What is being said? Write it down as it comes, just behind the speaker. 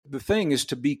the thing is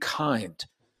to be kind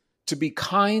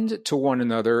to one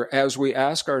another as we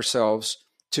ask ourselves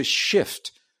to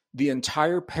shift the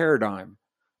entire paradigm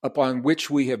upon which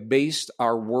we have based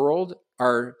our world,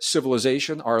 our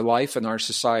civilization, our life, and our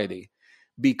society.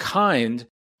 Be kind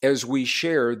as we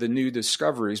share the new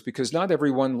discoveries, because not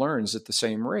everyone learns at the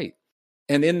same rate.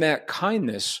 And in that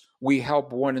kindness, we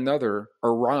help one another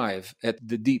arrive at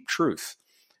the deep truth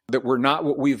that we're not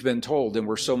what we've been told, and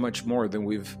we're so much more than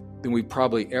we've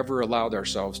probably ever allowed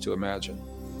ourselves to imagine.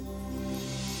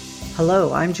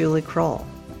 Hello, I'm Julie Kroll.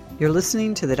 You're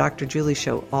listening to the Dr. Julie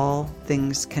Show, All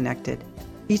Things Connected.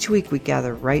 Each week we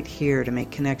gather right here to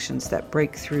make connections that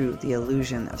break through the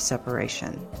illusion of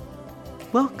separation.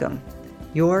 Welcome.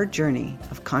 Your journey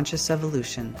of conscious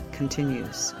evolution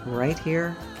continues right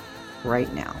here,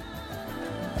 right now.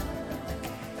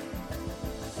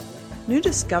 New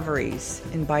discoveries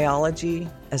in biology,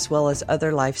 as well as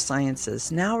other life sciences,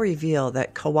 now reveal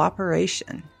that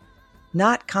cooperation,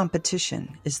 not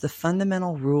competition, is the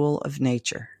fundamental rule of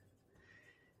nature.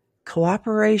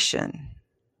 Cooperation,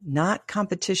 not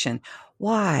competition.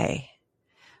 Why?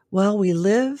 Well, we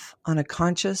live on a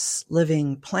conscious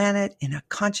living planet in a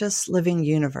conscious living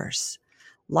universe.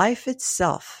 Life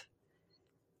itself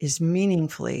is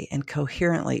meaningfully and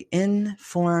coherently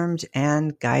informed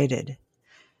and guided.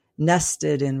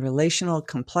 Nested in relational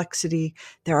complexity,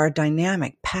 there are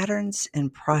dynamic patterns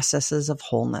and processes of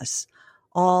wholeness,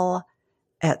 all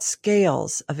at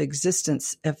scales of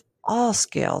existence of all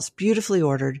scales, beautifully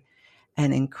ordered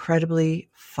and incredibly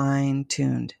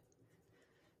fine-tuned.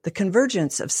 The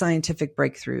convergence of scientific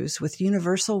breakthroughs with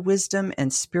universal wisdom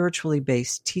and spiritually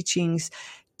based teachings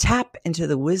tap into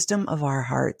the wisdom of our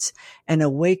hearts and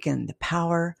awaken the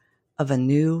power of a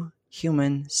new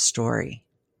human story.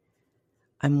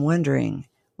 I'm wondering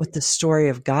what the story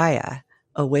of Gaia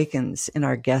awakens in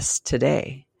our guests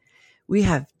today. We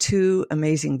have two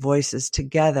amazing voices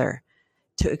together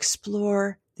to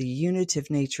explore the unitive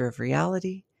nature of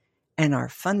reality and our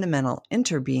fundamental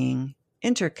interbeing,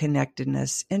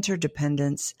 interconnectedness,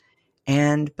 interdependence,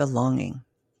 and belonging.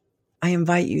 I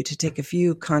invite you to take a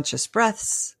few conscious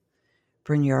breaths,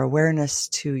 bring your awareness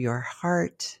to your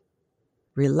heart,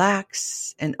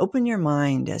 relax, and open your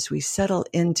mind as we settle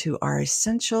into our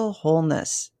essential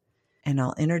wholeness. And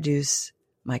I'll introduce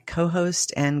my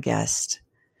co-host and guest.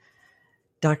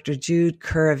 Dr. Jude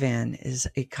Currivan is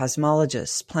a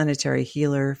cosmologist, planetary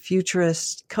healer,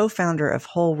 futurist, co-founder of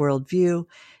Whole World View,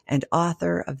 and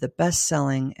author of the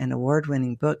best-selling and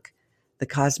award-winning book, The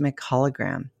Cosmic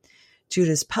Hologram. Jude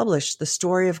has published The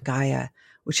Story of Gaia,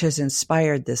 which has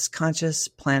inspired this Conscious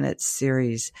Planet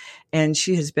series, and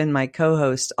she has been my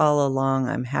co-host all along.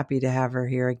 I'm happy to have her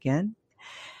here again.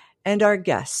 And our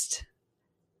guest,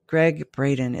 Gregg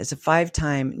Braden, is a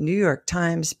 5-time New York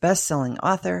Times best-selling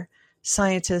author,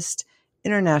 scientist,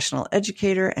 international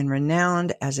educator, and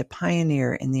renowned as a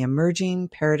pioneer in the emerging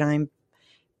paradigm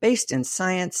based in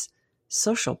science,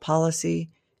 social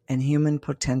policy, and human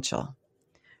potential.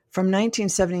 From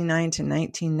 1979 to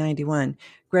 1991,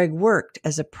 Gregg worked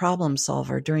as a problem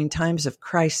solver during times of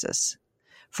crisis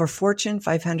for Fortune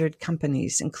 500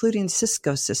 companies, including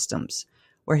Cisco Systems,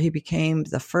 where he became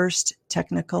the first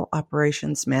technical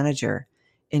operations manager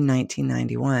in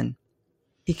 1991.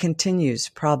 He continues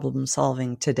problem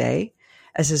solving today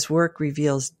as his work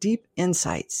reveals deep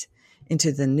insights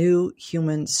into the new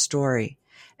human story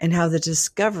and how the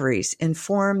discoveries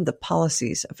inform the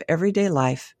policies of everyday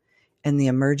life and the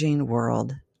emerging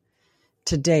world.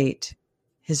 To date,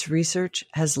 his research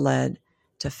has led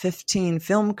to 15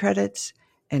 film credits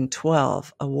and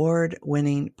 12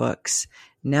 award-winning books,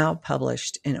 now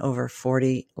published in over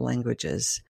 40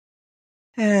 languages.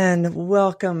 And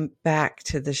welcome back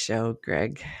to the show,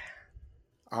 Gregg.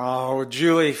 Oh,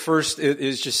 Julie, first,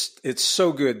 it's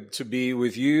so good to be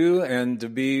with you and to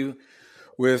be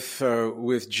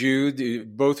with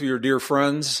Jude, both of your dear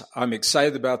friends. I'm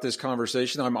excited about this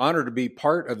conversation. I'm honored to be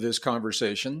part of this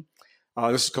conversation.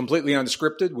 This is completely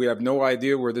unscripted. We have no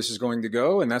idea where this is going to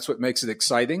go, and that's what makes it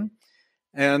exciting.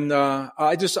 And I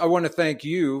want to thank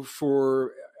you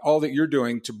for all that you're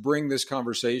doing to bring this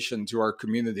conversation to our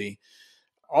community.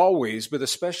 Always, but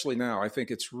especially now, I think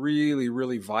it's really,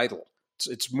 really vital.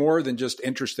 It's more than just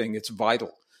interesting. It's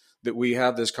vital that we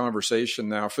have this conversation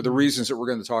now for the reasons that we're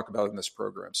going to talk about in this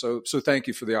program. So thank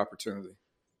you for the opportunity.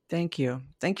 Thank you.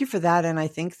 Thank you for that. And I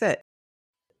think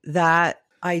that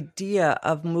idea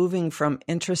of moving from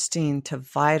interesting to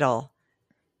vital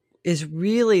is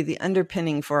really the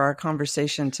underpinning for our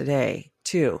conversation today,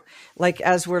 too. Like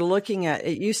as we're looking at,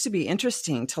 it used to be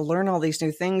interesting to learn all these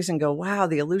new things and go, wow,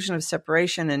 the illusion of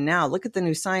separation. And now look at the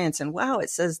new science and wow, it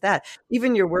says that.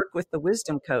 Even your work with the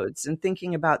wisdom codes and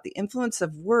thinking about the influence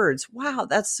of words. Wow,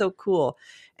 that's so cool.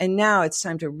 And now it's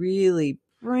time to really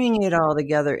bring it all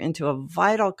together into a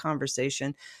vital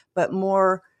conversation, but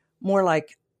more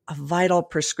like a vital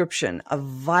prescription, a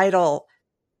vital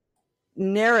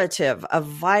narrative, a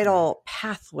vital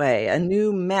pathway, a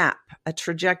new map, a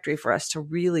trajectory for us to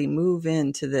really move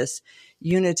into this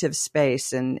unitive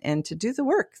space and to do the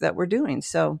work that we're doing.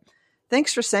 So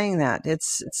thanks for saying that. It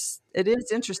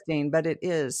is interesting, but it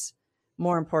is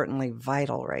more importantly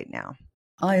vital right now.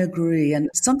 I agree. And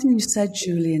something you said,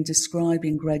 Julie, in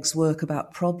describing Greg's work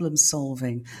about problem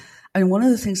solving. And one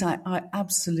of the things I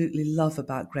absolutely love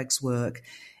about Greg's work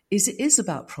is it is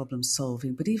about problem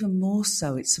solving, but even more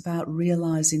so, it's about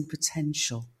realizing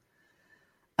potential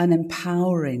and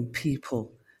empowering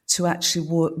people to actually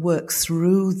work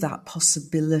through that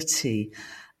possibility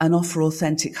and offer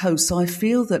authentic hope. So I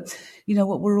feel that,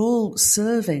 what we're all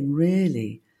serving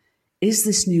really is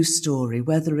this new story,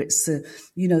 whether it's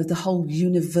the whole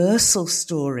universal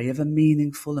story of a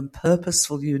meaningful and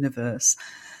purposeful universe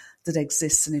that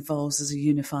exists and evolves as a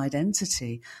unified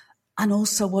entity, and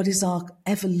also what is our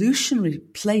evolutionary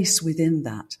place within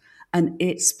that and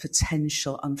its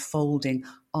potential unfolding,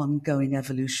 ongoing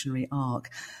evolutionary arc.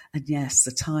 And yes,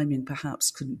 the timing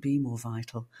perhaps couldn't be more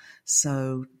vital.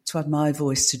 So to add my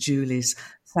voice to Julie's,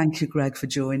 thank you, Greg, for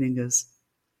joining us.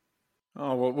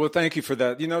 Oh, well, thank you for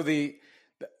that.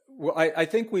 I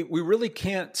think we really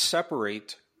can't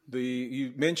separate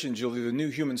you mentioned, Julie, the new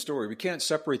human story. We can't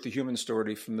separate the human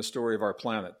story from the story of our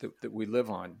planet that we live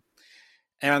on.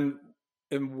 And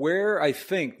where I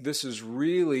think this is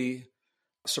really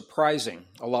surprising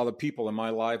a lot of people in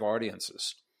my live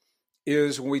audiences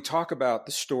is when we talk about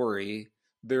the story,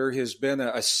 there has been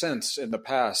a sense in the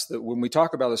past that when we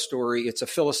talk about a story, it's a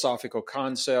philosophical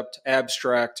concept,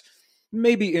 abstract,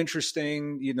 maybe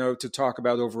interesting, to talk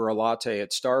about over a latte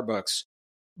at Starbucks.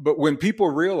 But when people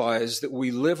realize that we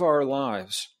live our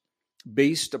lives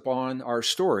based upon our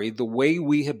story, the way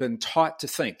we have been taught to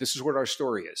think, this is what our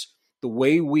story is, the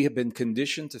way we have been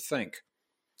conditioned to think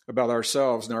about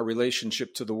ourselves and our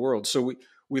relationship to the world. So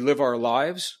we live our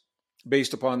lives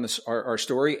based upon our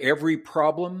story. Every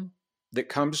problem that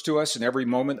comes to us in every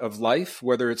moment of life,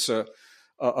 whether it's a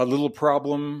little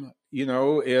problem,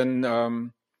 in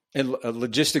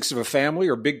logistics of a family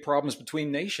or big problems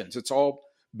between nations, it's all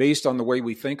based on the way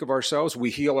we think of ourselves. We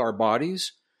heal our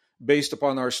bodies based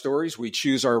upon our stories. We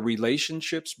choose our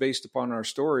relationships based upon our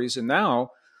stories. And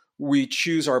now we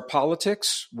choose our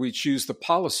politics. We choose the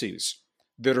policies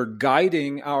that are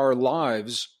guiding our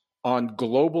lives on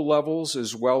global levels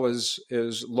as well as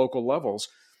local levels,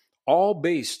 all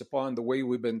based upon the way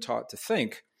we've been taught to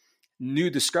think. New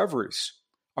discoveries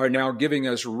are now giving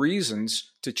us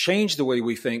reasons to change the way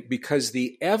we think because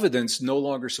the evidence no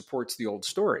longer supports the old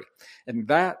story. And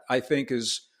that, I think,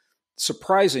 is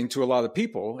surprising to a lot of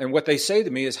people. And what they say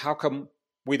to me is, how come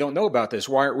we don't know about this?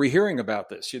 Why aren't we hearing about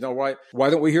this? Why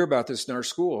don't we hear about this in our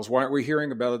schools? Why aren't we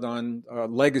hearing about it on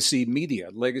legacy media,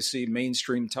 legacy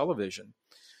mainstream television?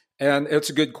 And it's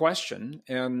a good question.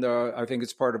 And I think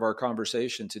it's part of our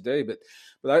conversation today. But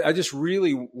I just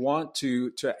really want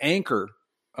to anchor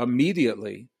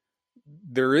immediately.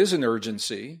 There is an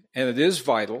urgency, and it is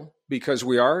vital because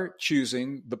we are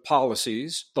choosing the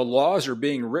policies. The laws are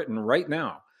being written right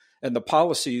now, and the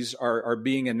policies are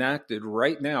being enacted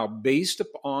right now based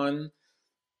upon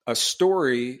a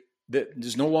story that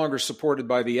is no longer supported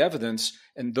by the evidence.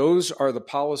 And those are the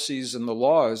policies and the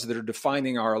laws that are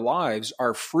defining our lives,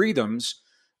 our freedoms,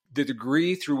 the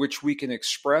degree through which we can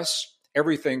express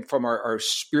everything from our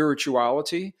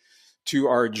spirituality to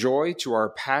our joy, to our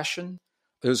passion,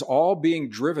 is all being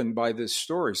driven by this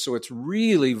story. So it's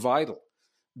really vital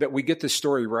that we get this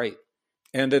story right.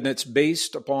 And then it's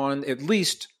based upon at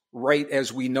least right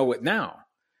as we know it now.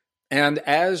 And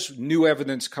as new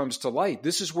evidence comes to light,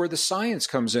 this is where the science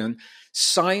comes in.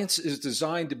 Science is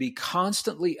designed to be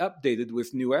constantly updated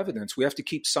with new evidence. We have to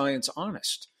keep science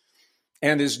honest.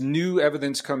 And as new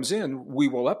evidence comes in, we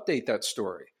will update that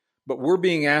story. But we're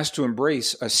being asked to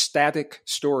embrace a static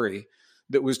story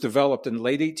that was developed in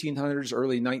late 1800s,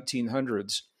 early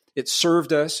 1900s. It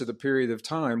served us at a period of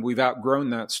time. We've outgrown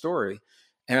that story.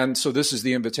 And so this is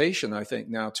the invitation, I think,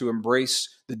 now to embrace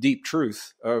the deep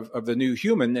truth of the new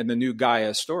human and the new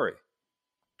Gaia story.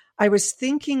 I was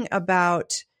thinking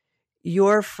about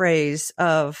your phrase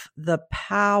of the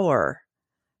power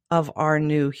of our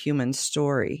new human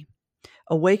story,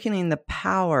 awakening the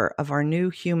power of our new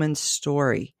human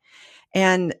story.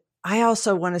 And I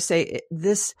also want to say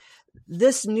this,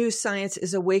 this new science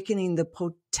is awakening the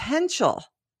potential,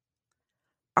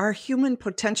 our human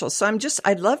potential. So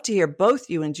I'd love to hear both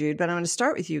you and Jude, but I'm going to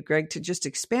start with you, Greg, to just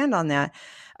expand on that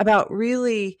about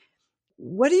really,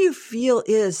 what do you feel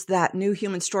is that new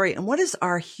human story, and what is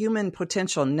our human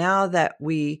potential now that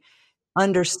we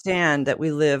understand that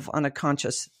we live on a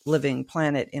conscious living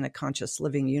planet in a conscious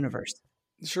living universe?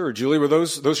 Sure, Julie. Well,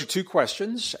 those are two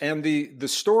questions. And the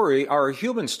story, our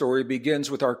human story, begins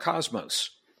with our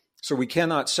cosmos. So we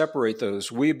cannot separate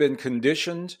those. We've been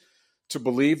conditioned to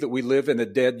believe that we live in a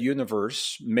dead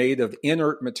universe made of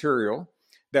inert material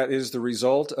that is the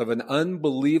result of an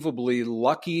unbelievably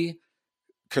lucky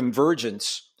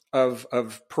convergence of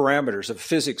parameters, of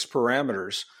physics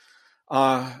parameters,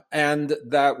 and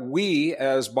that we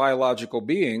as biological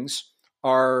beings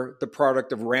are the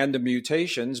product of random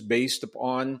mutations based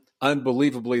upon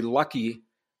unbelievably lucky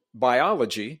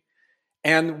biology.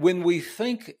 And when we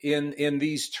think in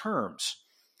these terms,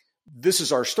 this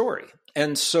is our story.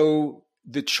 And so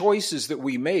the choices that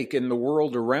we make in the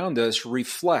world around us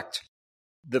reflect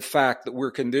the fact that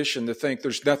we're conditioned to think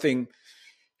there's nothing,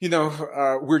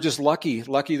 we're just lucky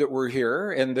that we're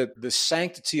here, and that the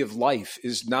sanctity of life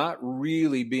is not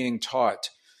really being taught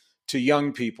to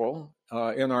young people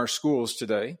in our schools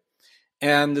today,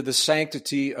 and the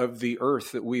sanctity of the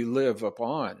earth that we live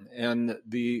upon, and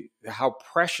how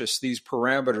precious these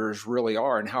parameters really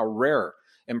are, and how rare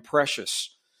and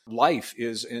precious life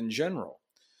is in general.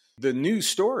 The new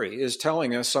story is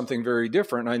telling us something very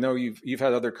different. I know you've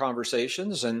had other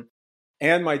conversations, and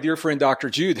my dear friend Dr.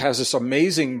 Jude has this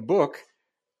amazing book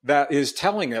that is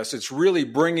telling us, it's really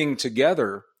bringing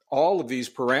together all of these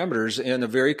parameters in a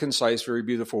very concise, very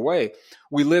beautiful way.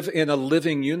 We live in a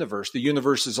living universe. The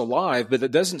universe is alive, but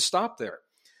it doesn't stop there,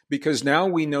 because now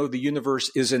we know the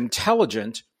universe is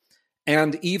intelligent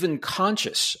and even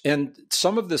conscious. And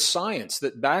some of the science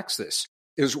that backs this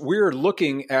is we're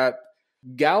looking at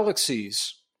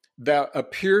galaxies that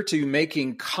appear to be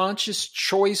making conscious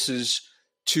choices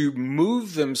to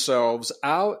move themselves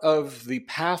out of the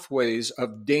pathways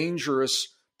of dangerous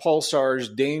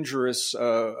pulsars, dangerous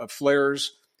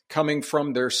flares coming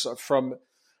from supernova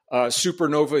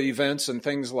events and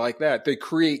things like that. They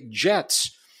create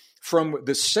jets from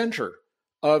the center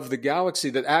of the galaxy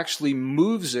that actually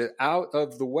moves it out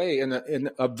of the way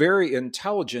in a very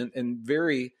intelligent and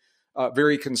very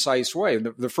concise way.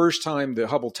 The first time the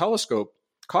Hubble telescope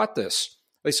caught this,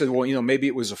 they said, well, maybe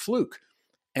it was a fluke.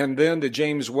 And then the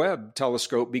James Webb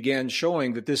telescope began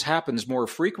showing that this happens more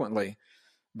frequently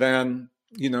than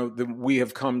we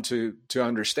have come to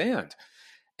understand.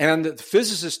 And the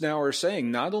physicists now are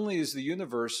saying not only is the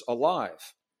universe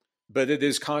alive, but it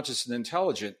is conscious and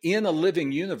intelligent. In a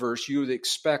living universe, you would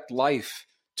expect life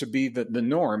to be the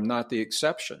norm, not the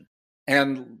exception.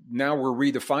 And now we're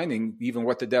redefining even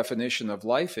what the definition of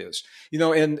life is.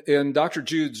 In Dr.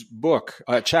 Jude's book,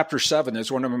 chapter 7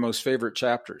 is one of my most favorite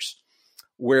chapters,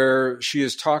 where she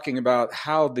is talking about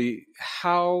how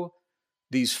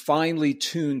these finely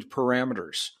tuned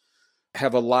parameters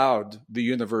have allowed the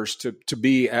universe to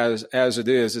be as it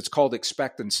is. It's called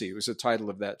Expectancy. It was the title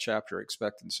of that chapter,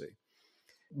 Expectancy.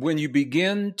 When you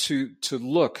begin to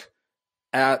look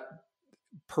at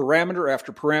parameter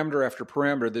after parameter after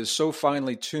parameter that is so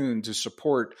finely tuned to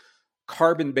support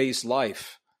carbon-based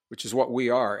life, which is what we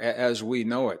are as we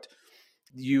know it,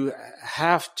 you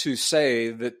have to say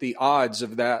that the odds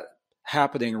of that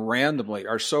happening randomly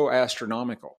are so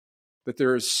astronomical that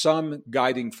there is some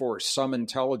guiding force, some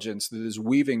intelligence that is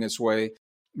weaving its way,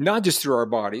 not just through our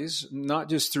bodies, not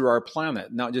just through our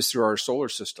planet, not just through our solar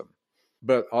system,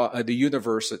 but the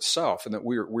universe itself, and that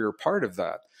we're part of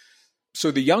that. So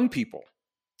the young people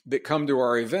that come to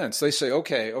our events, they say,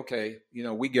 okay,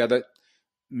 we get it.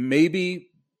 Maybe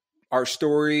our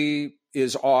story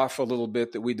is off a little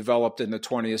bit that we developed in the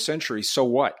 20th century. So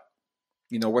what?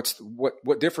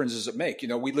 What difference does it make?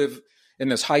 We live in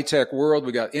this high-tech world.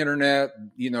 We got internet,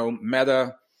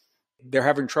 Meta. They're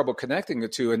having trouble connecting the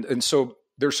two. And so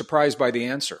they're surprised by the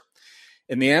answer.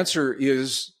 And the answer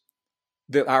is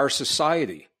that our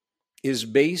society is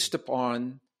based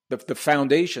upon the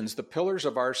foundations, the pillars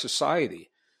of our society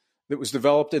that was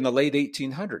developed in the late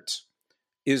 1800s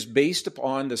is based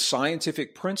upon the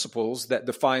scientific principles that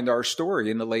defined our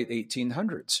story in the late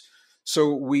 1800s.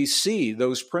 So we see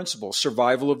those principles,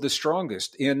 survival of the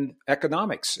strongest, in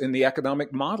economics, in the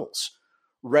economic models.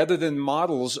 Rather than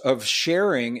models of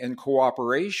sharing and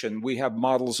cooperation, we have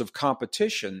models of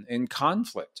competition and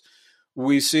conflict.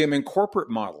 We see them in corporate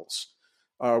models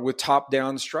with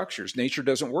top-down structures. Nature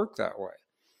doesn't work that way.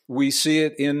 We see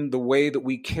it in the way that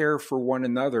we care for one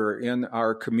another in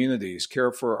our communities,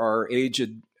 care for our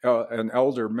aged and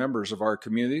elder members of our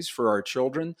communities, for our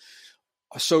children.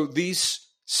 So these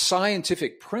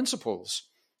scientific principles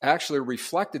actually are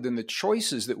reflected in the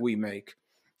choices that we make,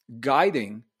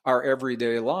 guiding our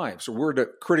everyday lives. So we're at a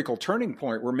critical turning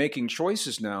point. We're making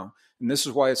choices now. And this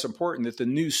is why it's important that the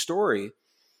new story,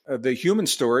 the human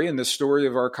story and the story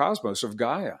of our cosmos, of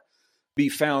Gaia, be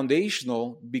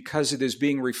foundational, because it is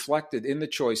being reflected in the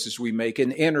choices we make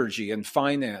in energy and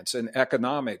finance and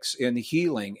economics, in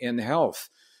healing, in health,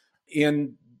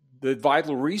 in the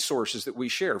vital resources that we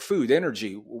share: food,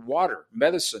 energy, water,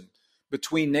 medicine,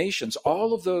 between nations.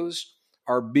 All of those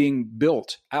are being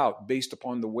built out based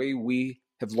upon the way we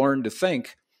have learned to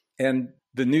think. And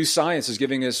the new science is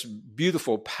giving us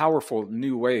beautiful, powerful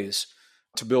new ways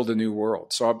to build a new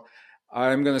world. So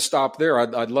I'm going to stop there.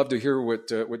 I'd love to hear what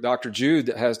Dr. Jude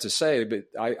has to say, but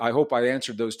I hope I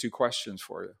answered those two questions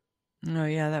for you. Oh,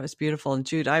 yeah, that was beautiful. And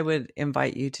Jude, I would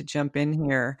invite you to jump in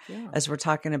here as we're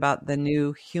talking about the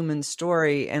new human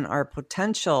story and our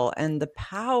potential and the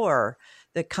power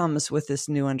that comes with this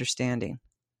new understanding.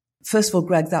 First of all,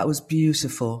 Greg, that was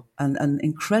beautiful and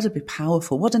incredibly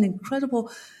powerful. What an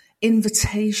incredible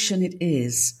invitation it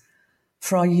is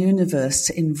for our universe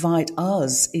to invite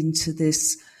us into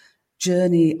this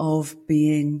journey of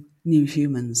being new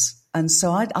humans. And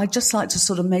so I'd just like to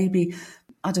sort of maybe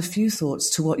add a few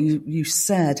thoughts to what you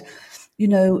said. You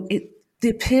know, the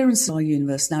appearance of our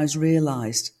universe now is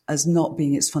realized as not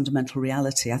being its fundamental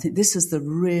reality. I think this is the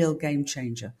real game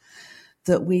changer,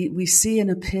 that we see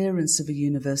an appearance of a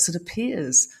universe that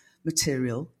appears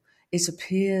material. It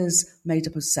appears made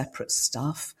up of separate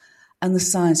stuff. And the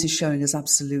science is showing us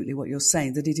absolutely what you're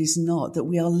saying, that it is not, that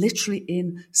we are literally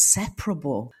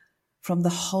inseparable from the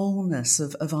wholeness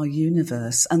of our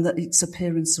universe, and that its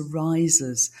appearance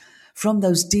arises from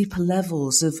those deeper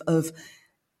levels of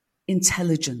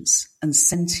intelligence and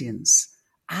sentience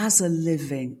as a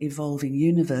living, evolving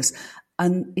universe.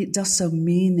 And it does so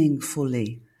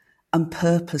meaningfully and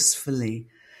purposefully.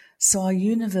 So our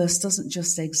universe doesn't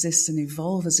just exist and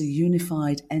evolve as a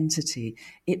unified entity.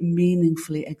 It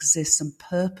meaningfully exists and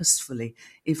purposefully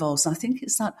evolves. And I think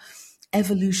it's that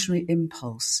evolutionary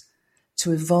impulse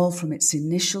to evolve from its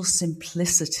initial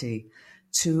simplicity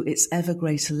to its ever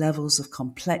greater levels of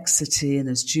complexity. And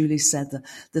as Julie said,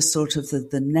 the sort of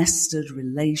the nested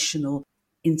relational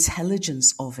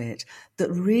intelligence of it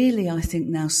that really, I think,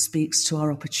 now speaks to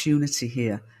our opportunity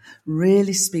here,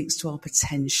 really speaks to our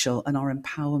potential and our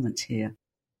empowerment here.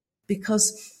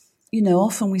 Because, you know,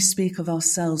 often we speak of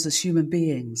ourselves as human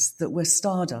beings, that we're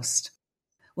stardust.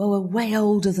 Well, we're way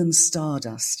older than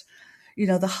stardust. You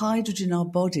know, the hydrogen in our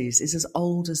bodies is as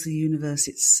old as the universe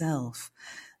itself.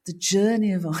 The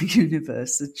journey of our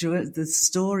universe, the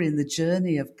story and the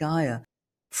journey of Gaia,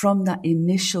 from that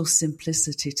initial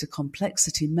simplicity to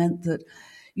complexity, meant that,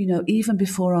 you know, even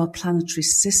before our planetary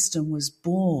system was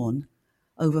born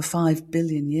over 5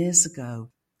 billion years ago,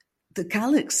 the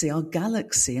galaxy, our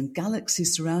galaxy and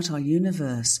galaxies throughout our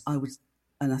universe,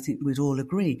 and I think we'd all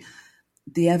agree,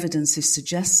 the evidence is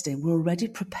suggesting we're already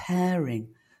preparing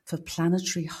for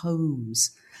planetary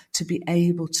homes to be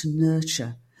able to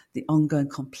nurture the ongoing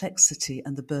complexity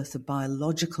and the birth of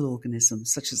biological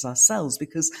organisms such as ourselves,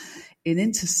 because in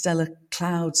interstellar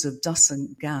clouds of dust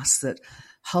and gas that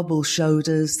Hubble showed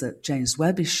us, that James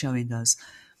Webb is showing us,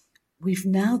 we've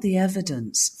now the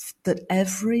evidence that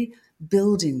every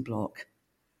building block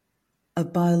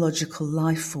of biological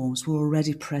life forms were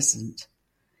already present.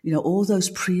 You know, all those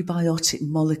prebiotic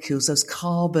molecules, those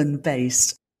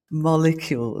carbon-based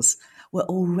molecules were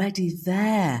already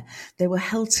there. They were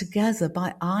held together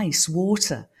by ice,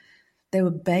 water. They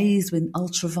were bathed in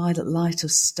ultraviolet light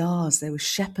of stars. They were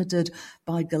shepherded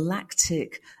by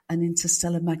galactic and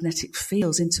interstellar magnetic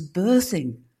fields into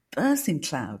birthing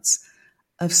clouds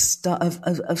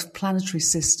of planetary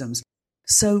systems.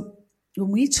 So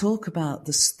when we talk about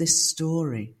this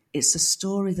story, it's a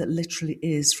story that literally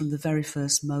is from the very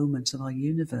first moment of our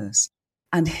universe.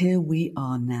 And here we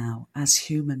are now as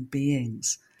human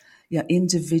beings,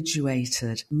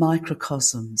 individuated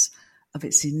microcosms of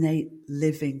its innate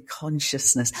living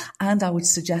consciousness. And I would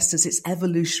suggest as its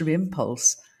evolutionary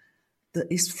impulse that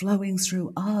is flowing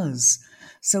through us.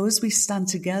 So as we stand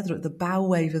together at the bow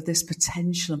wave of this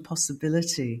potential and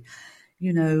possibility,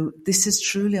 you know, this is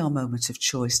truly our moment of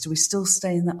choice. Do we still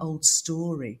stay in that old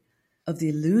story of the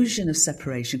illusion of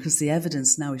separation, because the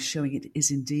evidence now is showing it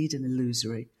is indeed an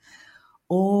illusory?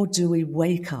 Or do we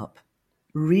wake up,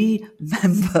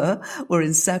 remember we're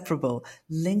inseparable,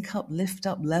 link up, lift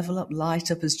up, level up,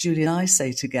 light up, as Julie and I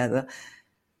say together,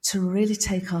 to really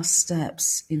take our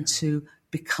steps into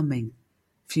becoming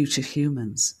future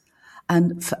humans?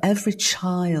 And for every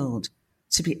child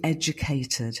to be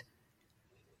educated.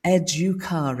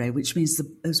 Educare, which means,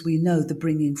 as we know, the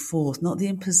bringing forth, not the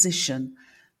imposition,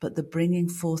 but the bringing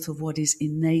forth of what is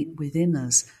innate within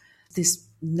us. This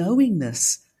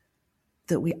knowingness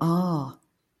that we are,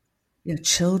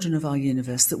 children of our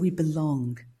universe, that we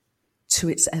belong to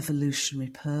its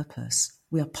evolutionary purpose.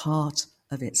 We are part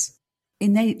of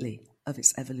innately of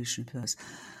its evolutionary purpose.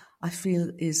 I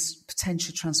feel is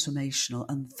potentially transformational,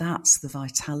 and that's the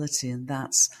vitality, and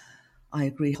I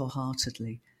agree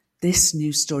wholeheartedly. This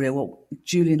new story, what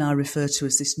Julie and I refer to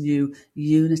as this new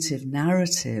unitive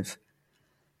narrative,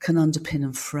 can underpin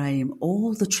and frame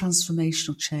all the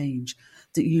transformational change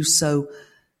that you so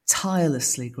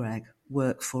tirelessly, Greg,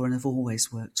 work for and have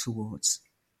always worked towards.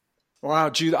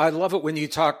 Wow, Jude, I love it when you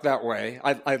talk that way.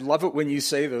 I love it when you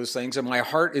say those things, and my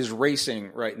heart is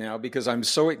racing right now because I'm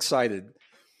so excited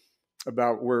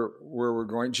about where we're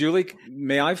going. Julie,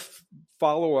 may I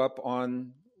follow up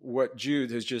on what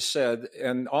Jude has just said,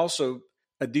 and also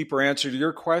a deeper answer to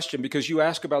your question, because you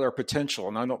asked about our potential,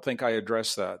 and I don't think I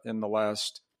addressed that in the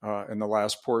last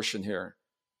portion here.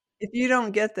 If you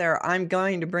don't get there, I'm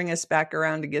going to bring us back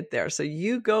around to get there. So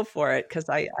you go for it, because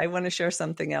I want to share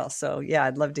something else. So yeah,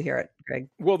 I'd love to hear it, Greg.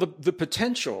 Well, the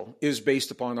potential is based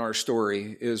upon our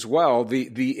story as well,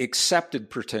 the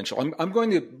accepted potential. I'm going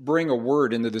to bring a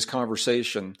word into this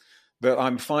conversation that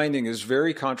I'm finding is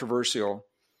very controversial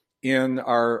in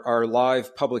our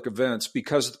live public events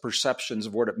because of the perceptions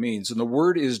of what it means. And the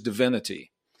word is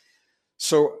divinity.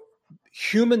 So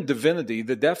human divinity,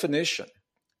 the definition,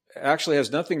 actually has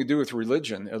nothing to do with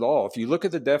religion at all. If you look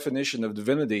at the definition of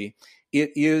divinity,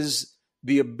 it is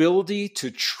the ability to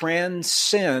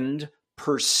transcend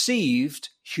perceived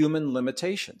human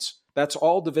limitations. That's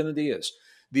all divinity is.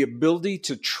 The ability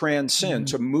to transcend,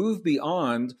 to move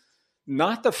beyond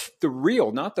not the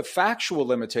real, not the factual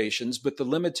limitations, but the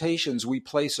limitations we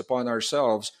place upon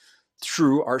ourselves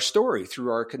through our story,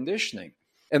 through our conditioning.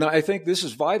 And I think this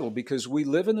is vital because we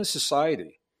live in a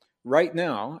society right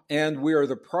now, and we are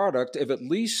the product of at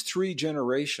least 3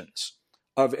 generations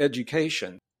of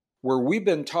education where we've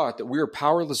been taught that we are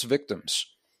powerless victims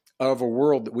of a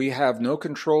world that we have no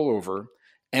control over.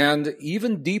 And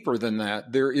even deeper than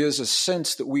that, there is a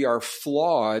sense that we are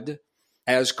flawed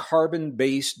as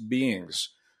carbon-based beings,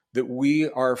 that we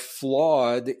are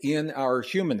flawed in our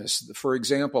humanness. For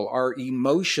example, our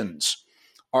emotions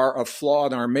are a flaw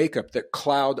in our makeup that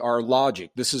cloud our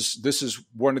logic. This is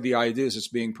one of the ideas that's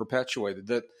being perpetuated,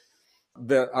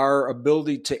 that our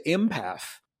ability to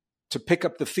empath, to pick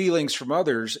up the feelings from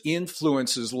others,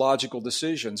 influences logical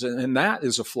decisions, and that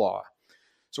is a flaw.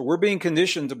 So we're being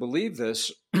conditioned to believe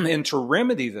this, and to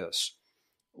remedy this,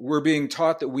 we're being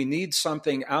taught that we need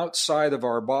something outside of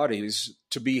our bodies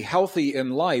to be healthy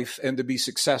in life and to be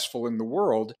successful in the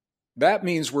world. That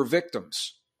means we're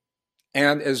victims.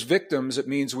 And as victims, it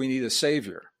means we need a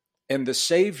savior. And the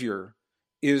savior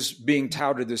is being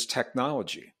touted as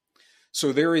technology.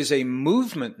 So there is a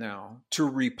movement now to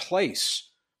replace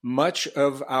much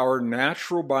of our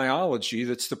natural biology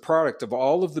that's the product of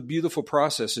all of the beautiful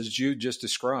processes Jude just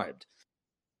described.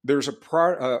 There's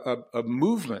a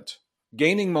movement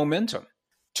gaining momentum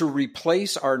to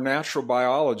replace our natural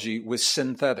biology with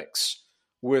synthetics,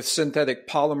 with synthetic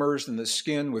polymers in the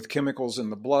skin, with chemicals in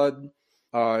the blood,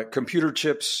 computer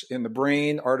chips in the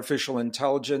brain, artificial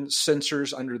intelligence,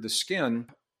 sensors under the skin,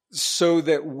 so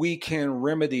that we can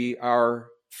remedy our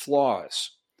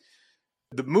flaws.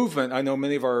 The movement, I know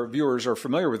many of our viewers are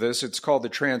familiar with this, it's called the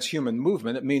transhuman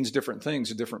movement. It means different things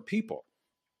to different people.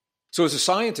 So as a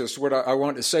scientist, what I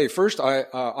want to say, first, I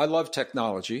love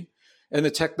technology, and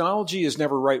the technology is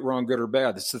never right, wrong, good, or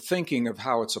bad. It's the thinking of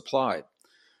how it's applied.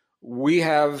 We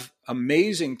have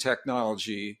amazing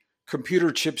technology,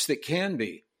 computer chips that can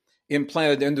be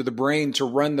implanted into the brain to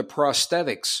run the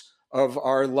prosthetics of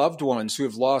our loved ones who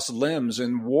have lost limbs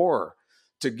in war,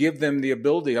 to give them the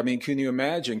ability. I mean, can you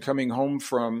imagine coming home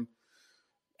from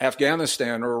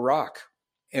Afghanistan or Iraq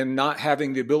and not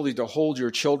having the ability to hold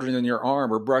your children in your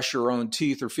arm or brush your own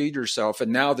teeth or feed yourself?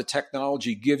 And now the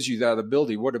technology gives you that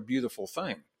ability. What a beautiful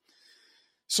thing.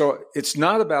 So it's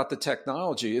not about the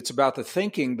technology. It's about the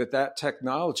thinking that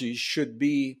technology should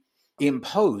be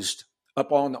imposed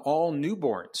upon all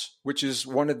newborns, which is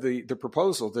one of the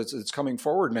proposals that's coming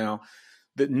forward now,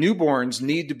 that newborns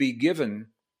need to be given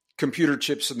computer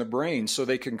chips in the brain so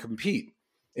they can compete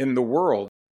in the world.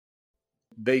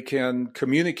 They can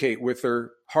communicate with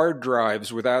their hard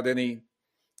drives without any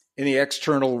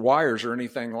external wires or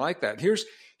anything like that. Here's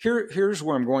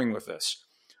where I'm going with this.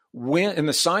 And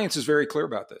the science is very clear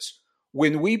about this.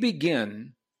 When we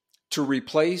begin to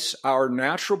replace our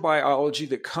natural biology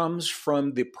that comes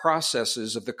from the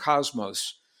processes of the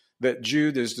cosmos that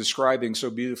Jude is describing so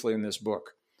beautifully in this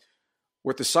book.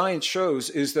 What the science shows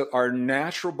is that our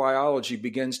natural biology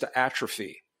begins to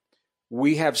atrophy.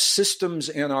 We have systems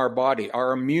in our body,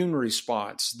 our immune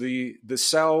response, the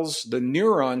cells, the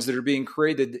neurons that are being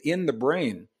created in the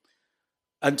brain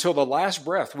until the last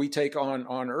breath we take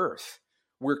on Earth.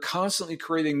 We're constantly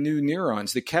creating new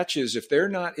neurons. The catch is if they're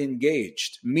not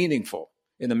engaged,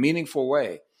 in a meaningful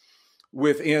way,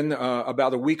 within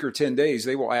about a week or 10 days,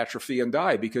 they will atrophy and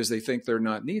die because they think they're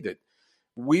not needed.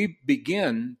 We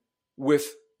begin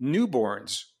with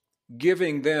newborns,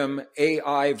 giving them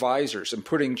AI visors and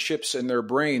putting chips in their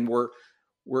brain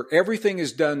where everything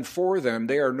is done for them.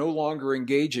 They are no longer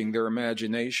engaging their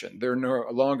imagination. They're no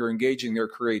longer engaging their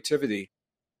creativity.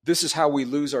 This is how we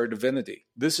lose our divinity.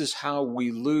 This is how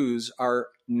we lose our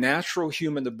natural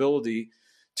human ability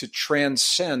to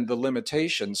transcend the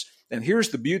limitations. And here's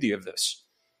the beauty of this.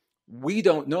 We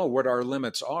don't know what our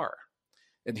limits are.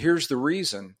 And here's the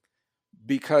reason.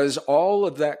 Because all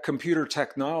of that computer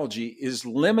technology is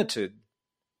limited.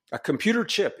 A computer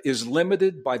chip is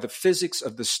limited by the physics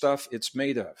of the stuff it's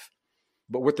made of.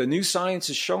 But what the new science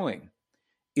is showing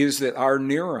is that our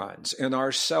neurons and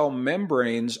our cell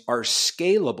membranes are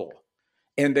scalable,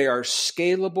 and they are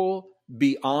scalable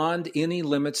beyond any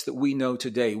limits that we know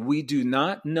today. We do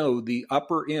not know the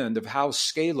upper end of how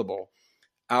scalable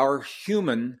our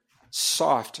human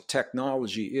soft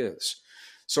technology is.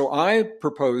 So I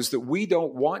propose that we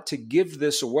don't want to give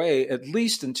this away, at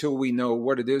least until we know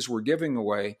what it is we're giving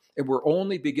away, and we're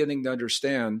only beginning to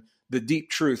understand the deep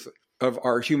truth of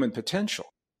our human potential.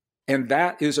 And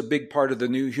that is a big part of the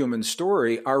new human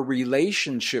story, our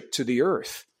relationship to the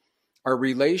earth, our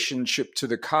relationship to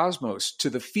the cosmos, to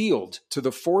the field, to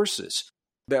the forces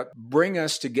that bring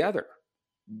us together.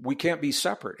 We can't be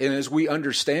separate. And as we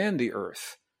understand the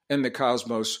earth and the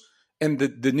cosmos and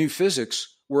the new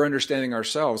physics, we're understanding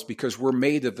ourselves because we're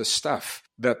made of the stuff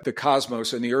that the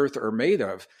cosmos and the earth are made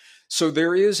of. So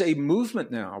there is a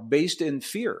movement now based in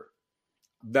fear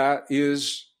that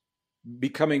is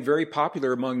becoming very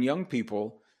popular among young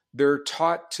people. They're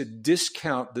taught to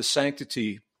discount the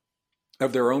sanctity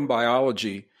of their own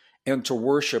biology and to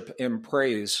worship and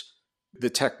praise the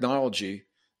technology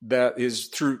that is,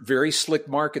 through very slick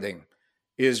marketing,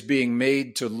 is being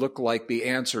made to look like the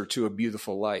answer to a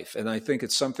beautiful life. And I think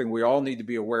it's something we all need to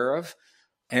be aware of,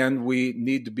 and we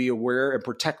need to be aware and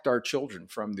protect our children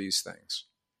from these things.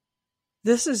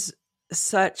 This is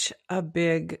such a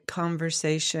big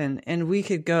conversation, and we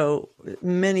could go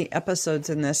many episodes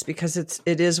in this because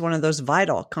it is one of those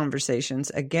vital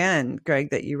conversations. Again, Greg,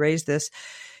 that you raised this,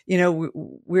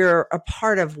 we're a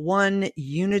part of one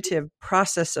unitive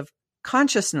process of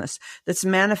consciousness that's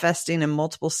manifesting in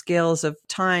multiple scales of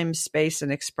time, space,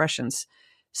 and expressions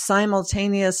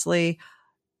simultaneously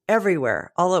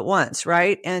everywhere, all at once,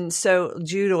 right? And so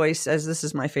Jude always says, this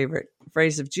is my favorite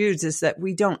phrase of Jude's, is that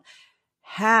we don't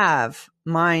have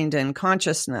mind and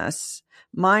consciousness.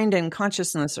 Mind and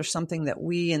consciousness are something that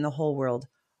we in the whole world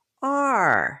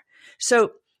are.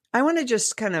 So I want to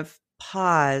just kind of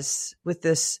pause with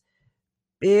this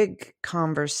big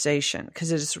conversation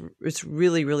because it's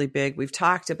really, really big. We've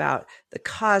talked about the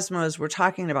cosmos, we're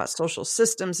talking about social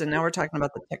systems, and now we're talking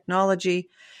about the technology.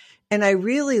 And I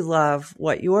really love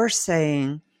what you're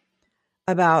saying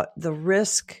about the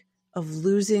risk of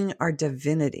losing our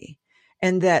divinity.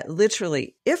 And that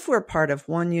literally, if we're part of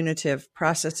one unitive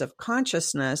process of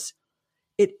consciousness,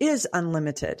 it is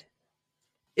unlimited.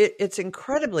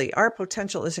 Our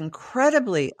potential is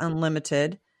incredibly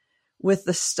unlimited with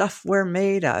the stuff we're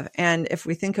made of. And if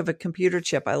we think of a computer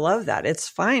chip, I love that. It's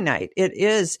finite.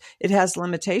 It has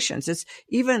limitations. It's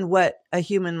even what a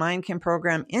human mind can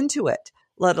program into it,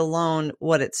 let alone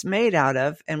what it's made out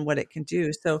of and what it can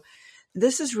do. So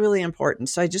this is really important.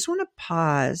 So I just want to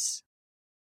pause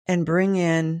and bring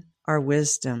in our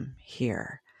wisdom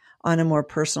here on a more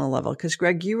personal level. Because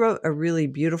Greg, you wrote a really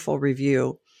beautiful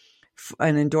review,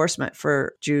 an endorsement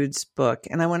for Jude's book.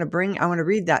 And I want to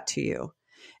read that to you.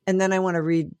 And then I want to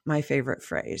read my favorite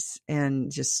phrase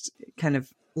and just kind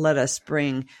of let us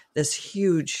bring this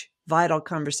huge, vital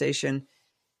conversation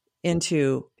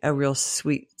into a real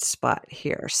sweet spot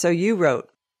here. So you wrote,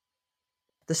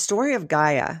 the story of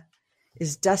Gaia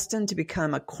is destined to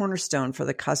become a cornerstone for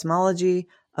the cosmology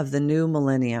of the new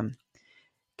millennium.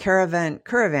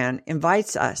 Caravan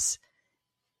invites us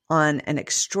on an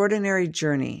extraordinary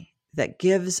journey that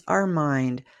gives our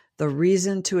mind the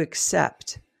reason to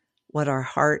accept what our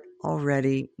heart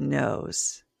already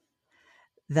knows,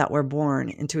 that we're born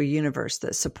into a universe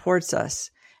that supports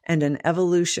us and an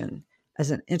evolution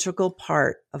as an integral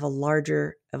part of a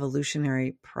larger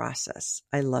evolutionary process.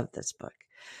 I love this book.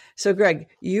 So, Greg,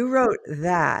 you wrote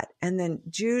that, and then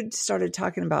Jude started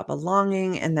talking about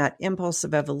belonging and that impulse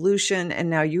of evolution. And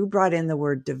now you brought in the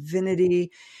word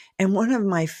divinity. And one of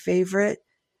my favorite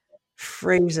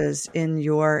phrases in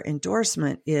your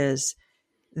endorsement is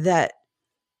that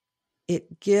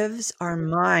it gives our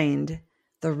mind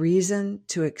the reason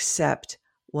to accept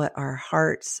what our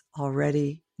hearts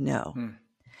already know.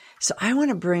 So I want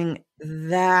to bring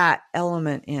that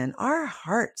element in. Our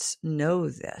hearts know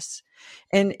this.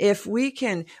 And if we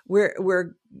can,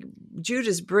 Jude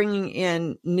is bringing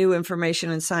in new information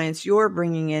in science. You're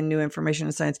bringing in new information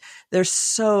in science. There's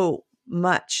so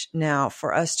much now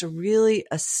for us to really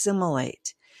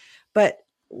assimilate. But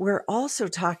we're also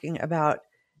talking about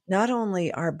not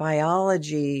only our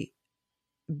biology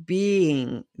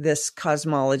being this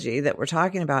cosmology that we're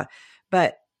talking about,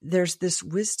 but there's this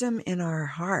wisdom in our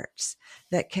hearts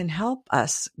that can help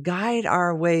us guide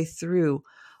our way through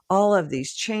all of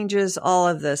these changes, all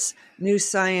of this new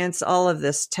science, all of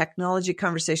this technology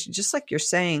conversation. Just like you're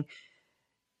saying,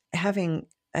 having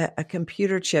a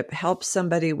computer chip help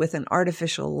somebody with an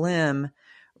artificial limb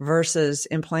versus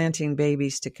implanting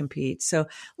babies to compete. So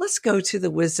let's go to the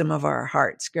wisdom of our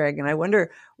hearts, Greg. And I wonder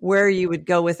where you would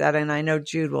go with that. And I know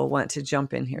Jude will want to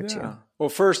jump in here too. Well,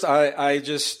 first, I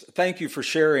just thank you for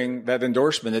sharing that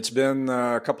endorsement. It's been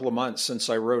a couple of months since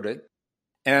I wrote it.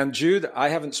 And Jude, I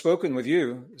haven't spoken with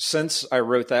you since I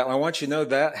wrote that. I want you to know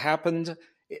that happened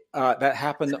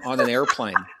on an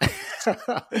airplane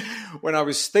when I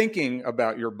was thinking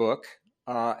about your book.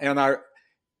 And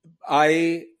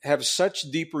I have such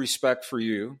deep respect for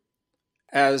you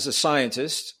as a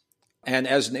scientist and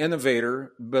as an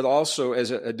innovator, but also as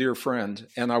a dear friend.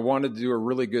 And I wanted to do a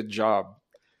really good job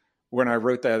when I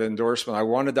wrote that endorsement. I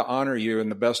wanted to honor you in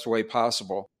the best way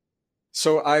possible.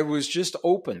 So I was just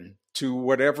open to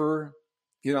whatever,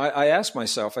 I asked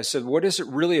myself, I said, what is it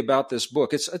really about this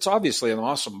book? It's obviously an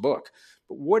awesome book,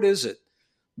 but what is it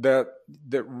that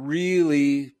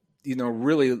really,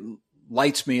 really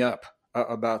lights me up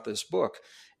about this book?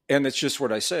 And it's just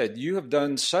what I said. You have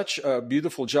done such a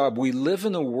beautiful job. We live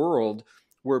in a world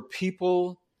where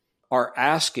people are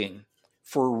asking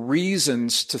for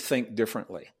reasons to think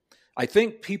differently. I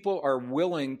think people are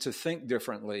willing to think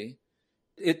differently.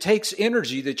 It takes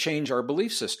energy to change our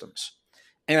belief systems.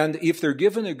 And if they're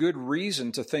given a good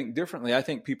reason to think differently, I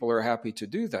think people are happy to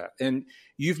do that. And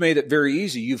you've made it very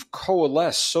easy. You've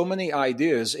coalesced so many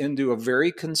ideas into a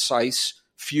very concise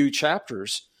few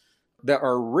chapters that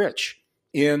are rich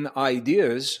in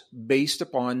ideas based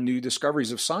upon new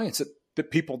discoveries of science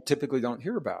that people typically don't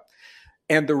hear about.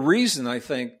 And the reason I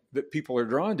think that people are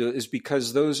drawn to it is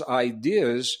because those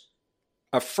ideas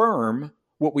affirm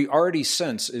what we already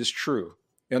sense is true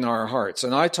in our hearts.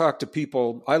 And I talk to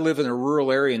people, I live in a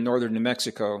rural area in northern New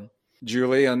Mexico,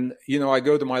 Julie, and I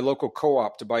go to my local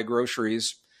co-op to buy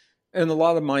groceries. And a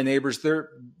lot of my neighbors, they're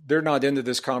not into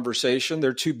this conversation.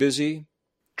 They're too busy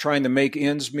trying to make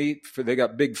ends meet. They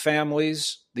got big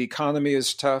families. The economy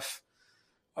is tough.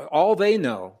 All they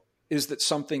know is that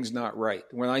something's not right.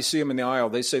 When I see them in the aisle,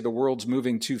 they say the world's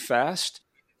moving too fast.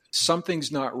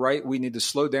 Something's not right. We need to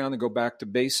slow down and go back to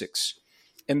basics.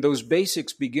 And those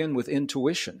basics begin with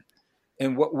intuition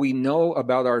and what we know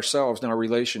about ourselves and our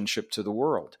relationship to the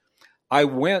world. I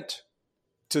went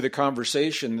to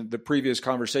the previous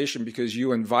conversation, because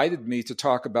you invited me to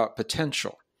talk about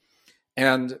potential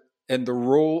and the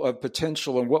role of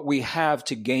potential and what we have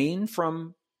to gain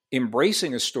from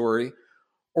embracing a story,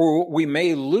 or what we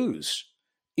may lose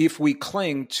if we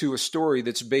cling to a story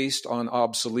that's based on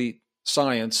obsolete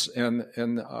science and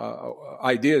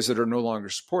ideas that are no longer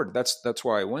supported. That's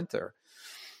why I went there.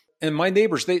 And my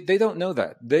neighbors, they don't know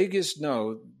that. They just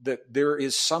know that there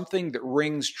is something that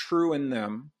rings true in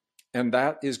them, and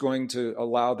that is going to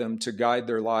allow them to guide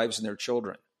their lives and their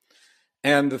children.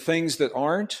 And the things that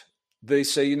aren't, they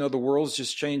say, the world's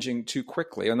just changing too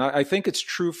quickly. And I think it's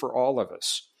true for all of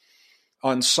us.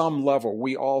 On some level,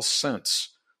 we all sense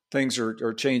things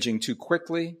are changing too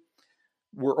quickly.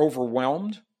 We're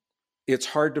overwhelmed. It's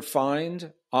hard to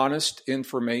find honest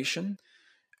information.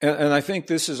 And I think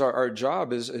this is our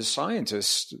job as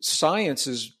scientists. Science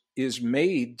is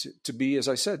made to be, as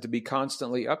I said, to be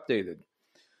constantly updated.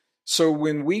 So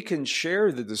when we can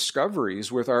share the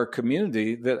discoveries with our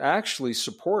community that actually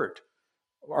support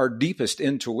our deepest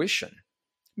intuition,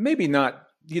 maybe not,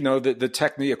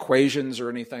 the equations or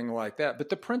anything like that, but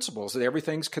the principles that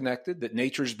everything's connected, that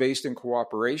nature's based in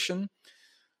cooperation,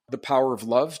 the power of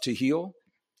love to heal,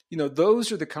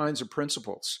 those are the kinds of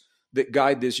principles that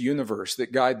guide this universe,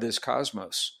 that guide this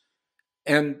cosmos.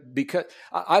 And because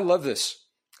I love this,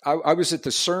 I was at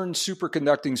the CERN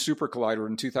Superconducting Super Collider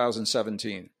in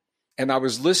 2017. And I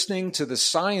was listening to the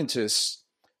scientists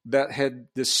that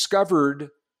had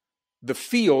discovered the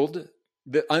field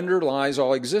that underlies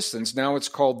all existence. Now it's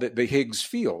called the Higgs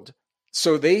field.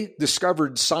 So they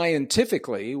discovered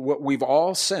scientifically what we've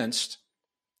all sensed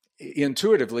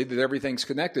intuitively, that everything's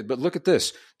connected. But look at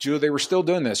this, Julie, they were still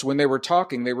doing this. When they were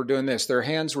talking, they were doing this. Their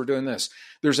hands were doing this.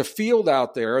 There's a field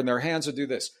out there, and their hands will do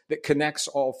this, that connects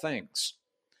all things.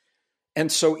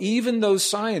 And so even those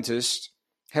scientists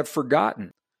have forgotten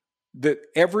that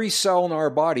every cell in our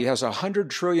body has 100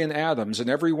 trillion atoms, and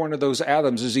every one of those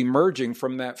atoms is emerging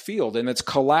from that field, and it's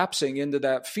collapsing into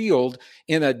that field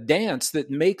in a dance that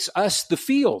makes us the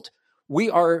field. We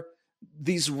are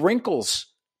these wrinkles,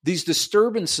 these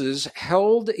disturbances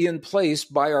held in place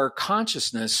by our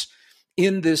consciousness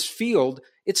in this field.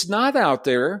 It's not out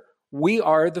there. We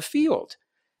are the field.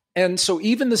 And so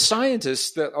even the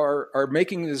scientists that are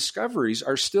making the discoveries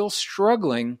are still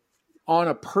struggling on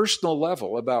a personal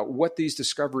level about what these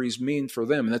discoveries mean for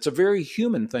them. And that's a very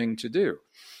human thing to do.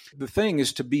 The thing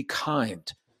is to be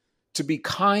kind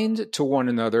to one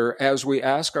another as we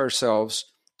ask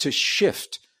ourselves to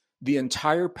shift the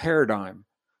entire paradigm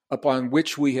upon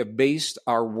which we have based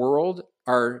our world,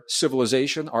 our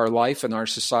civilization, our life, and our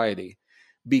society.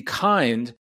 Be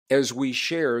kind as we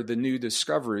share the new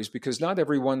discoveries, because not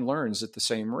everyone learns at the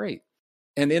same rate.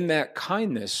 And in that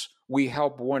kindness, we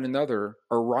help one another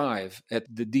arrive at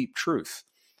the deep truth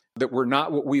that we're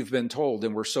not what we've been told,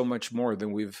 and we're so much more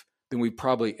than we've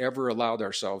probably ever allowed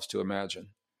ourselves to imagine.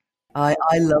 I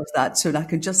love that too, and I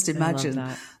can just imagine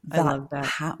that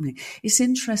happening. It's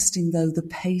interesting, though, the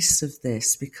pace of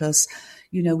this, because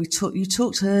you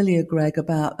talked earlier, Greg,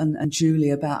 about and Julie,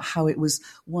 about how it was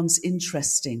once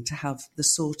interesting to have the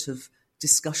sort of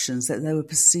discussions that they were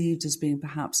perceived as being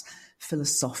perhaps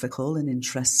philosophical and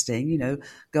interesting,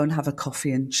 go and have a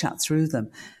coffee and chat through them.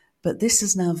 But this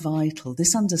is now vital,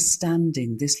 this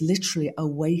understanding, this literally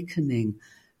awakening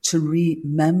to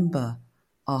remember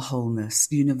our wholeness,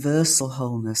 universal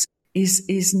wholeness,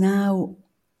 is now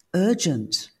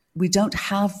urgent. We don't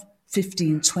have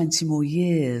 15, 20 more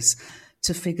years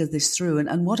to figure this through.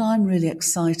 And what I'm really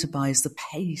excited by is the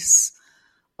pace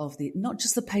of not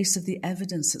just the pace of the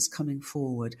evidence that's coming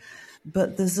forward,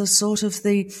 but there's the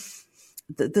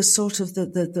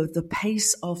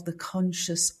pace of the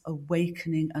conscious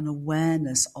awakening and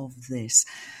awareness of this.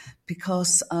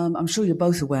 Because I'm sure you're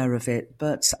both aware of it,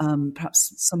 but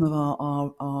perhaps some of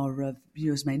our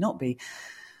viewers may not be.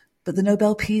 But the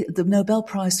Nobel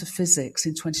Prize for Physics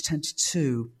in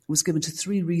 2022 was given to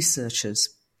 3 researchers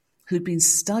who'd been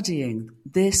studying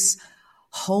this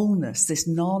wholeness, this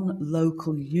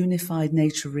non-local unified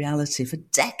nature of reality for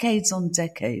decades on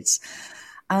decades.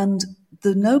 And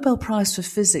the Nobel Prize for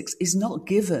Physics is not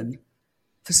given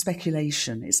for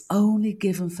speculation. It's only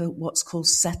given for what's called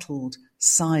settled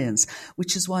science,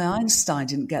 which is why Einstein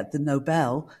didn't get the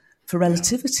Nobel for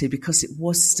relativity, because it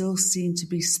was still seen to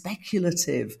be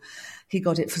speculative. He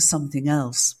got it for something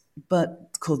else, but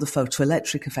called the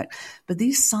photoelectric effect. But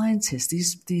these scientists,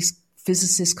 these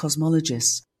physicists,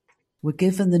 cosmologists, were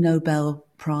given the Nobel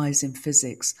Prize in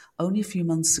Physics only a few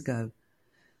months ago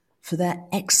for their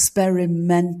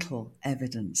experimental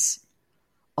evidence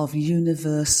of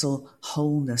universal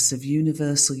wholeness, of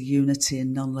universal unity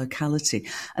and non-locality.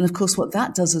 And of course, what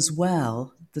that does as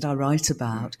well, that I write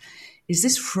about, is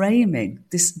this framing,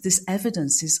 this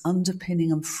evidence is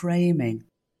underpinning and framing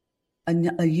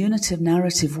a unitive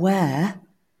narrative where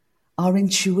our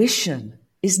intuition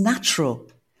is natural,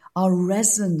 our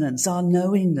resonance, our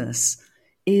knowingness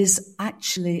is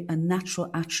actually a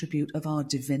natural attribute of our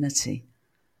divinity.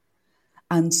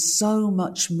 And so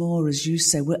much more, as you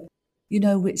say,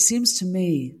 it seems to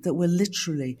me that we're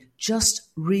literally just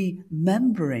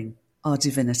remembering our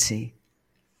divinity,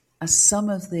 as some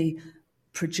of the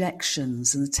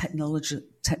projections and the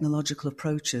technological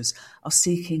approaches are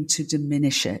seeking to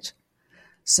diminish it.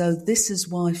 So this is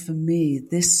why, for me,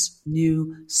 this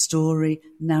new story,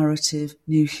 narrative,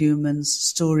 New Humans,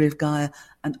 story of Gaia,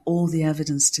 and all the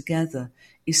evidence together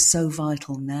is so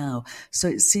vital now. So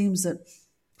it seems that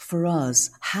for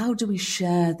us, how do we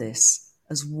share this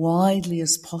as widely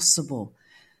as possible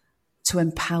to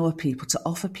empower people, to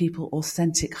offer people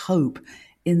authentic hope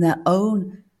in their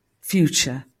own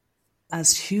future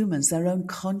as humans, their own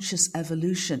conscious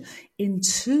evolution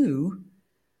into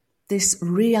this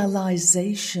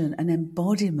realization and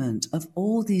embodiment of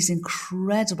all these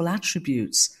incredible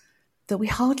attributes that we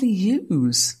hardly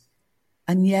use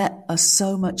and yet are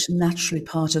so much naturally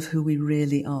part of who we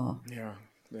really are. Yeah.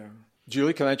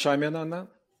 Julie, can I chime in on that?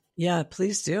 Yeah,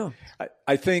 please do.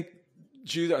 I think,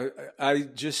 Jude,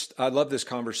 I love this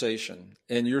conversation,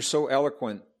 and you're so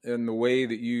eloquent in the way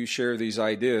that you share these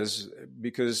ideas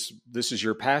because this is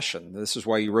your passion. This is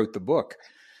why you wrote the book.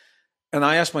 And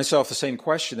I asked myself the same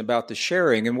question about the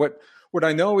sharing. And what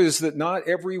I know is that not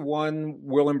everyone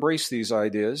will embrace these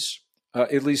ideas,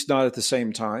 at least not at the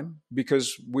same time,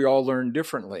 because we all learn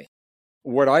differently.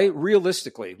 What I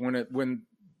realistically, when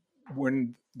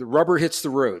the rubber hits the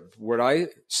road, what I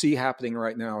see happening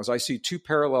right now is I see two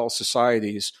parallel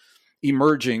societies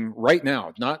emerging right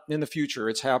now, not in the future.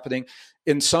 It's happening.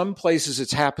 In some places,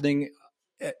 it's happening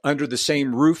under the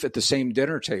same roof at the same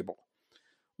dinner table,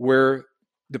 where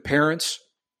the parents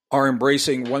are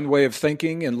embracing one way of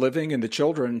thinking and living, and the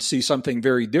children see something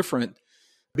very different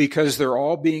because they're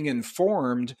all being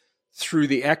informed through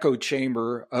the echo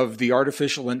chamber of the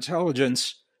artificial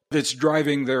intelligence that's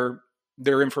driving their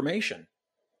information.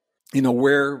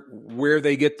 Where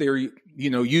they get their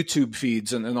YouTube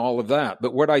feeds and all of that.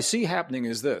 But what I see happening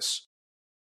is this.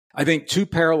 I think two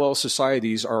parallel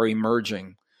societies are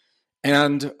emerging.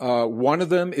 And one of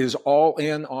them is all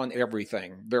in on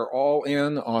everything. They're all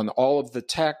in on all of the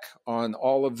tech, on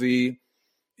all of the,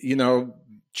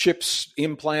 chips,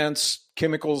 implants,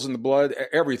 chemicals in the blood,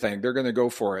 everything. They're going to go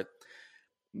for it.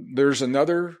 There's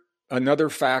another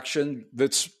faction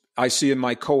that's I see in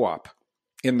my co-op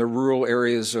in the rural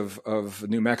areas of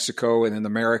New Mexico and in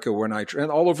America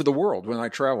and all over the world when I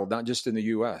traveled, not just in the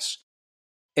U.S.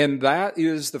 And that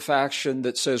is the faction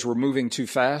that says we're moving too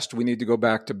fast. We need to go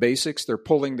back to basics. They're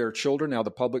pulling their children out of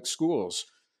the public schools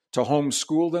to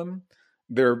homeschool them.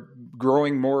 They're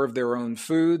growing more of their own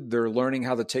food. They're learning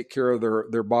how to take care of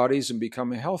their bodies and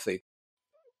become healthy.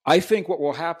 I think what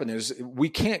will happen is we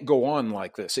can't go on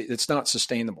like this. It's not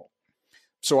sustainable.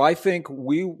 So I think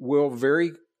we will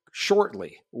very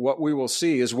shortly, what we will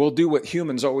see is we'll do what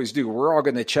humans always do. We're all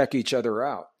going to check each other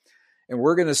out. And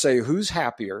we're going to say who's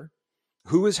happier,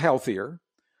 who is healthier,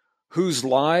 whose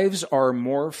lives are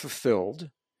more fulfilled,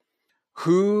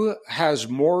 who has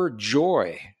more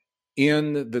joy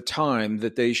in the time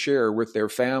that they share with their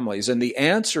families. And the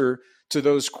answer to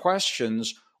those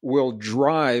questions will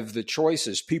drive the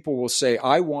choices. People will say,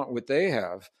 I want what they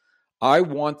have. I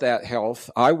want that health.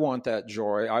 I want that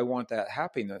joy. I want that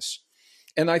happiness.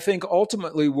 And I think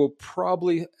ultimately we'll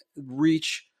probably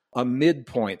reach a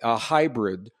midpoint, a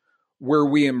hybrid, where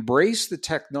we embrace the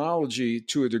technology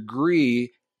to a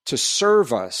degree to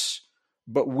serve us,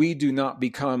 but we do not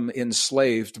become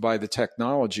enslaved by the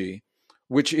technology,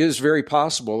 which is very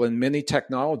possible. And many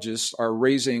technologists are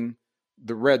raising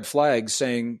the red flag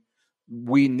saying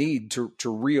we need to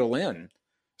reel in,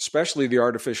 especially the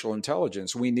artificial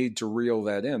intelligence. We need to reel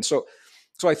that in. So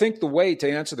I think the way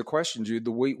to answer the question, Jude,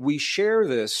 the way we share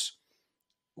this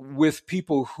with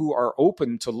people who are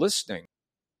open to listening,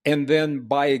 and then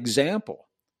by example,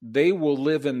 they will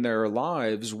live in their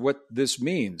lives what this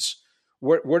means.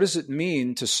 What does it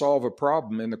mean to solve a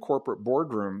problem in the corporate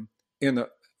boardroom in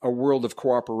a world of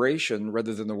cooperation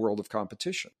rather than the world of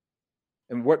competition?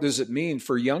 And what does it mean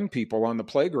for young people on the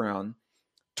playground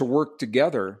to work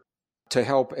together to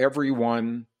help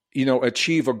everyone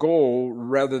achieve a goal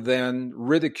rather than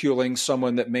ridiculing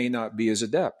someone that may not be as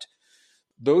adept?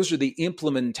 Those are the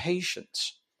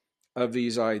implementations of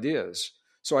these ideas.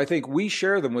 So I think we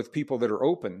share them with people that are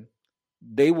open.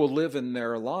 They will live in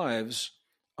their lives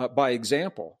by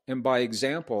example. And by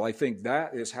example, I think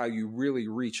that is how you really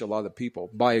reach a lot of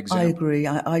people, by example. I agree.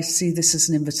 I see this as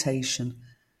an invitation.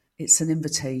 It's an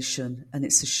invitation and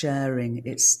it's a sharing.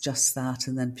 It's just that.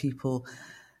 And then people...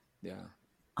 Yeah.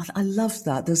 I love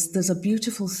that. There's a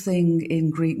beautiful thing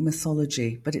in Greek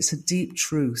mythology, but it's a deep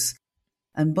truth.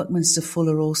 And Buckminster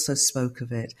Fuller also spoke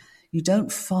of it. You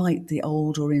don't fight the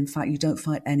old, or in fact, you don't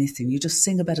fight anything. You just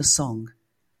sing a better song.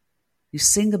 You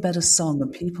sing a better song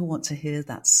and people want to hear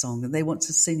that song and they want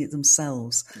to sing it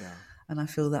themselves. Yeah. And I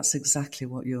feel that's exactly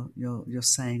what you're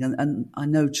saying. And I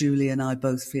know Julie and I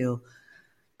both feel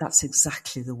that's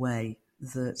exactly the way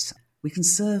that we can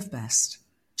serve best,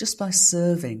 just by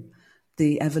serving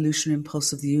the evolutionary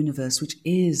impulse of the universe, which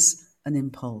is an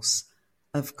impulse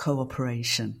of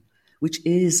cooperation, which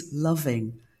is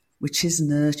loving, which is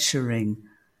nurturing,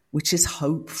 which is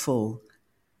hopeful,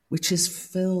 which is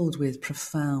filled with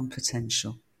profound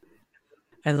potential.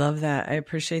 I love that. I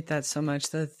appreciate that so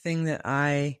much. The thing that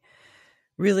I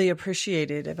really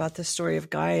appreciated about the story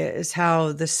of Gaia is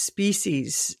how the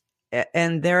species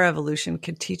and their evolution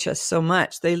could teach us so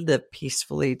much. They live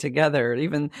peacefully together.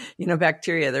 Even,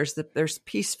 bacteria, there's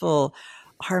peaceful,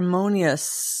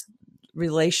 harmonious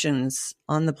relations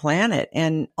on the planet,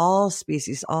 and all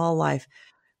species, all life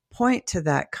point to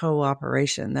that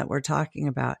cooperation that we're talking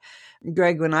about.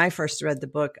 Greg, when I first read the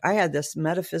book, I had this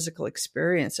metaphysical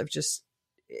experience of just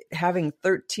having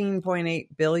 13.8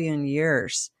 billion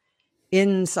years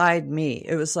inside me.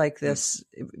 It was like this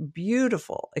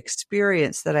beautiful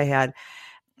experience that I had.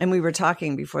 And we were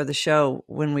talking before the show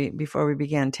before we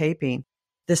began taping,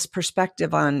 this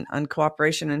perspective on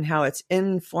cooperation and how it's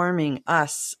informing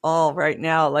us all right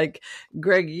now. Like,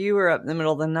 Greg, you were up in the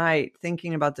middle of the night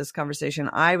thinking about this conversation.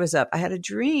 I was up. I had a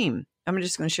dream. I'm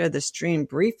just going to share this dream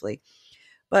briefly.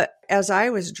 But as I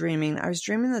was dreaming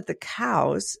that the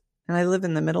cows, and I live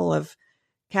in the middle of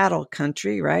cattle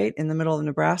country, right? In the middle of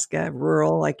Nebraska,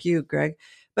 rural like you, Greg.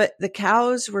 But the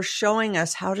cows were showing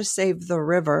us how to save the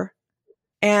river.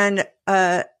 And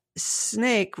a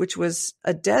snake, which was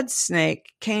a dead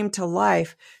snake, came to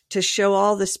life to show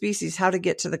all the species how to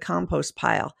get to the compost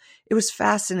pile. It was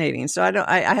fascinating. So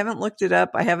I haven't looked it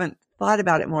up. I haven't thought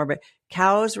about it more, but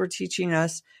cows were teaching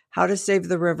us how to save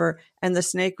the river, and the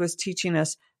snake was teaching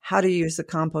us how to use the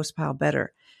compost pile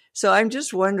better. So I'm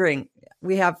just wondering,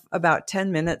 we have about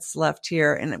 10 minutes left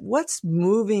here, and what's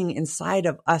moving inside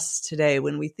of us today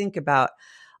when we think about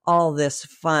all this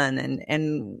fun,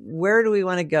 and where do we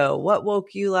want to go? What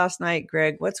woke you last night,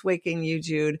 Greg? What's waking you,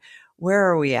 Jude? Where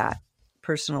are we at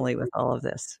personally with all of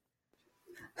this?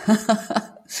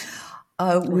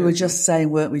 We were just saying,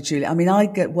 weren't we, Julie? I mean, I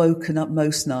get woken up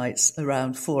most nights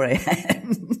around 4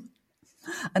 a.m.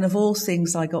 And of all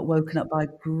things, I got woken up by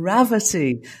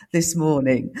gravity this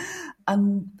morning.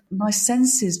 And my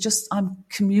sense is just I'm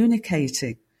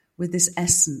communicating with this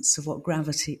essence of what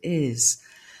gravity is.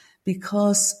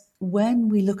 Because when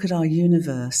we look at our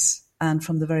universe, and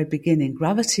from the very beginning,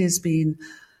 gravity has been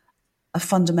a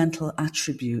fundamental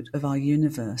attribute of our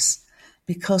universe.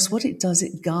 Because what it does,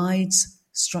 it guides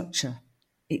structure.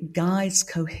 It guides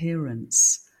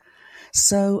coherence.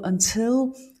 So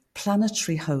until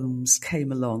planetary homes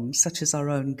came along, such as our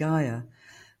own Gaia,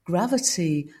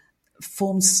 gravity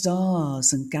formed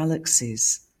stars and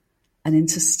galaxies and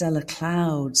interstellar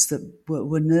clouds that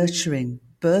were nurturing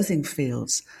birthing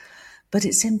fields. But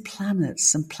it's in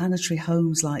planets and planetary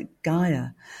homes like Gaia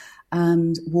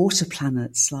and water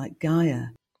planets like Gaia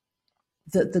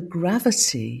that the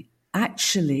gravity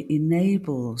actually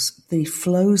enables the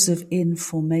flows of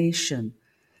information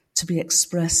to be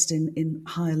expressed in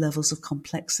higher levels of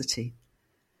complexity,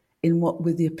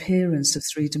 with the appearance of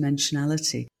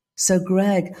three-dimensionality. So,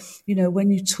 Greg,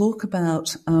 when you talk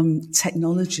about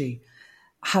technology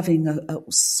having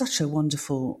such a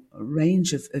wonderful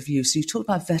range of use, you talk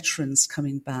about veterans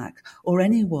coming back, or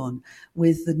anyone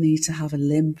with the need to have a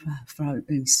limb, for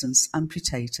instance,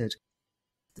 amputated.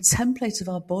 The template of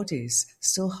our bodies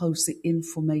still holds the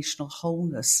informational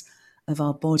wholeness of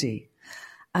our body.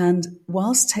 And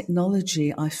whilst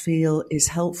technology, I feel, is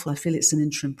helpful, I feel it's an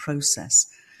interim process,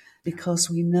 because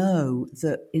we know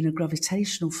that in a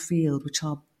gravitational field, which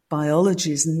our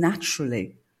biology is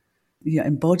naturally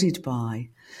embodied by,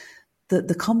 that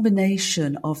the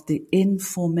combination of the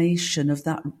information of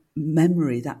that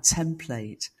memory, that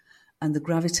template, and the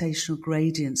gravitational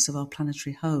gradients of our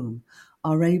planetary home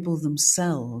are able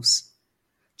themselves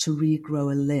to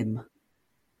regrow a limb,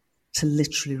 to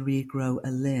literally regrow a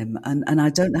limb. And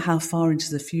I don't know how far into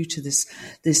the future this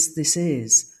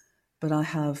is, but I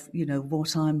have,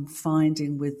 what I'm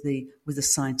finding with the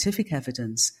scientific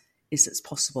evidence is it's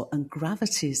possible. And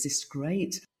gravity is this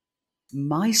great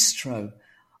maestro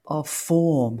of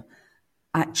form,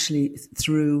 actually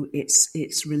through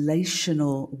its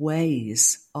relational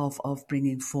ways of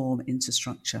bringing form into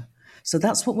structure. So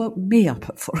that's what woke me up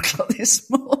at 4 o'clock this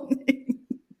morning.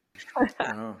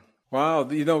 Wow.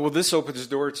 Well, this opens the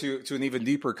door to an even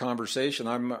deeper conversation.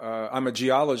 I'm a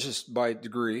geologist by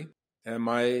degree, and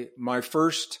my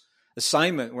first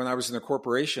assignment when I was in the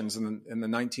corporations in the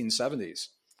 1970s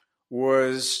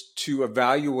was to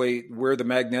evaluate where the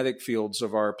magnetic fields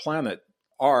of our planet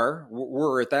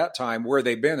were at that time, where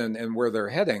they've been and where they're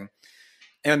heading.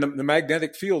 And the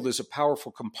magnetic field is a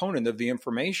powerful component of the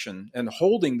information and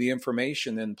holding the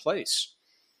information in place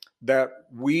that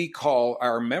we call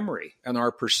our memory and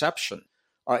our perception.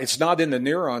 It's not in the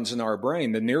neurons in our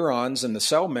brain. The neurons and the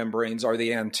cell membranes are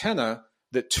the antenna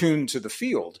that tune to the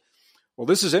field. Well,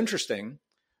 this is interesting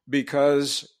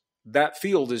because that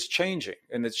field is changing,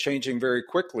 and it's changing very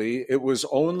quickly. It was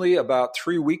only about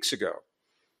 3 weeks ago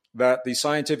that the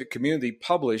scientific community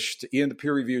published in the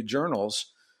peer-reviewed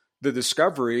journals the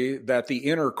discovery that the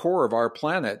inner core of our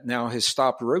planet now has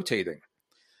stopped rotating,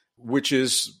 which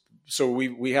is, so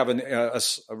we have a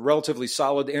relatively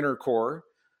solid inner core,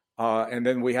 and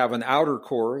then we have an outer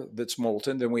core that's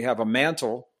molten, then we have a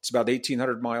mantle, it's about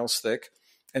 1,800 miles thick,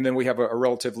 and then we have a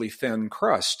relatively thin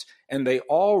crust. And they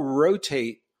all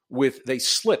rotate they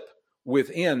slip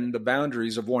within the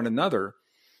boundaries of one another,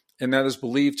 and that is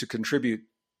believed to contribute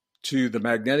to the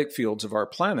magnetic fields of our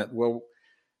planet. Well,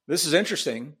 this is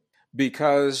interesting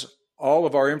because all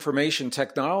of our information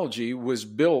technology was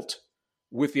built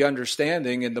with the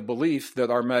understanding and the belief that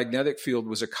our magnetic field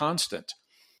was a constant.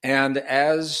 And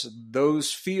as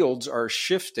those fields are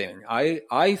shifting,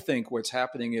 I think what's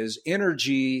happening is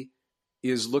energy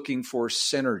is looking for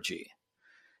synergy.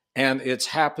 And it's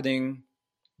happening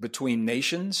between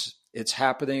nations. It's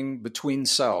happening between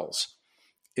cells.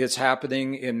 It's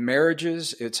happening in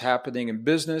marriages. It's happening in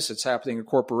business. It's happening in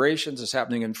corporations. It's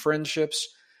happening in friendships,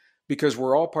 because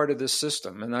we're all part of this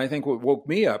system. And I think what woke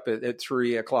me up at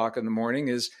 3 o'clock in the morning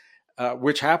is,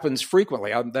 which happens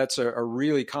frequently, that's a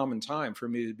really common time for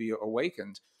me to be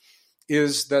awakened,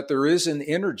 is that there is an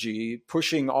energy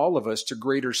pushing all of us to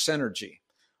greater synergy,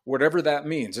 whatever that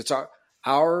means. It's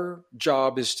our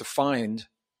job is to find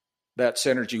that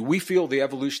synergy. We feel the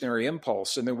evolutionary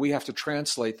impulse, and then we have to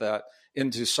translate that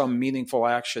into some meaningful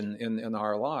action in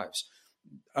our lives.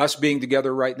 Us being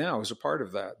together right now is a part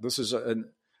of that. This is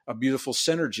a beautiful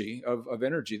synergy of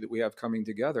energy that we have coming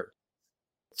together.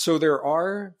 So there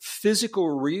are physical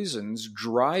reasons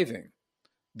driving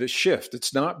the shift.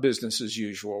 It's not business as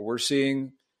usual. We're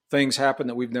seeing things happen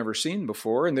that we've never seen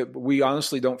before and that we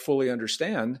honestly don't fully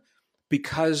understand,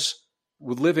 because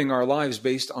we're living our lives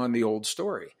based on the old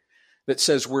story that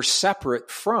says we're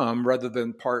separate from rather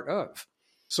than part of.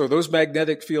 So those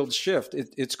magnetic fields shift.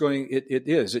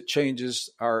 It changes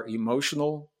our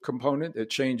emotional component. It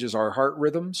changes our heart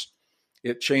rhythms.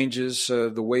 It changes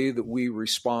the way that we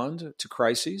respond to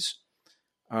crises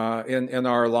in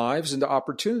our lives and to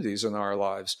opportunities in our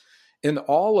lives. And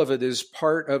all of it is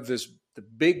part of the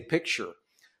big picture.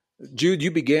 Jude,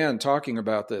 you began talking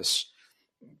about this.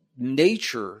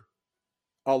 Nature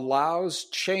allows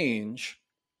change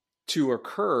to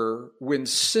occur when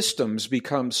systems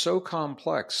become so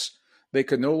complex they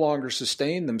can no longer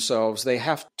sustain themselves. They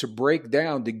have to break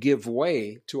down to give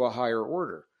way to a higher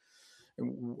order.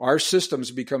 Our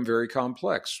systems become very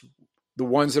complex. The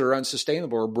ones that are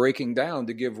unsustainable are breaking down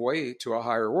to give way to a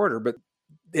higher order. But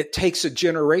it takes a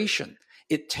generation.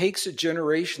 It takes a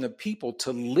generation of people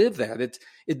to live that.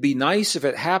 It'd be nice if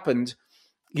it happened,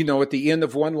 at the end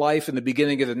of one life and the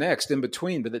beginning of the next, in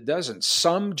between, but it doesn't.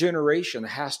 Some generation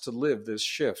has to live this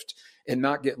shift and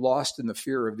not get lost in the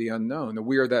fear of the unknown. And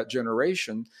we are that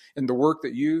generation. And the work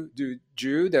that you do,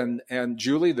 Jude and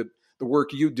Julie, the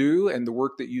work you do and the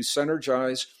work that you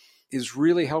synergize is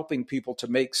really helping people to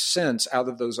make sense out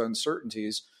of those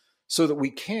uncertainties so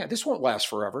that this won't last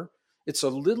forever. It's a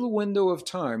little window of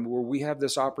time where we have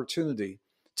this opportunity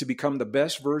to become the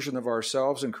best version of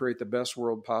ourselves and create the best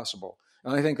world possible.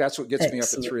 And I think that's what gets me up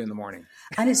at 3 a.m.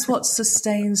 And it's what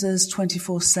sustains us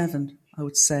 24/7, I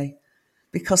would say,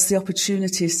 because the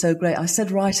opportunity is so great. I said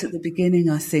right at the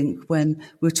beginning, I think, when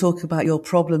we were talking about your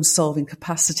problem-solving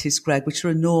capacities, Greg, which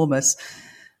are enormous,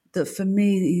 that for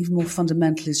me, even more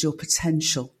fundamental is your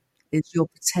potential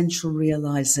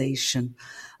realization.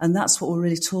 And that's what we're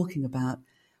really talking about.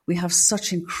 We have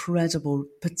such incredible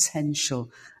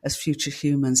potential as future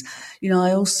humans.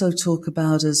 I also talk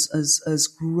about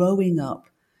as growing up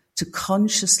to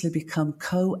consciously become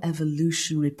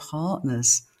co-evolutionary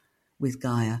partners with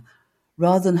Gaia,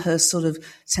 rather than her sort of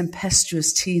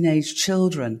tempestuous teenage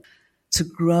children, to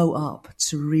grow up,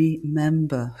 to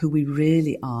remember who we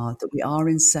really are, that we are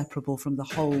inseparable from the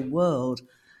whole world.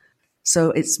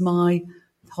 So it's my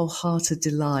wholehearted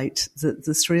delight that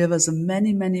the three of us and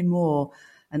many, many more,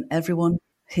 and everyone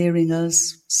hearing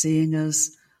us, seeing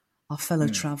us, our fellow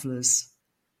travelers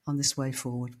on this way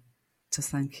forward. So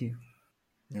thank you.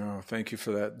 Oh, thank you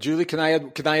for that. Julie, can I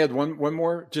add one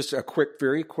more? Just a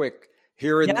very quick.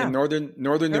 Here in northern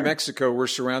New Mexico, we're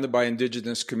surrounded by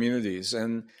indigenous communities.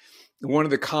 And one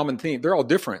of the common themes, they're all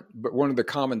different, but one of the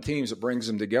common themes that brings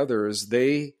them together is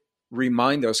they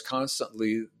remind us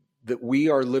constantly that we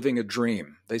are living a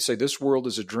dream. They say this world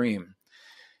is a dream.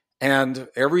 And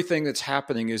everything that's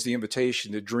happening is the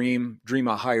invitation to dream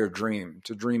a higher dream,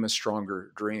 to dream a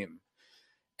stronger dream.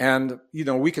 And,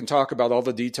 we can talk about all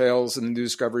the details and the new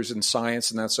discoveries in science,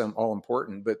 and that's all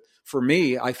important. But for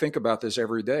me, I think about this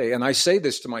every day. And I say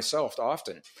this to myself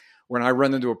often. When I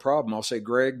run into a problem, I'll say,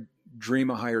 Greg, dream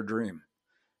a higher dream.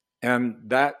 And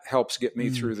that helps get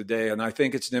me through the day. And I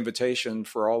think it's an invitation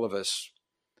for all of us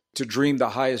to dream the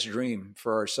highest dream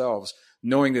for ourselves,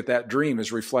 knowing that dream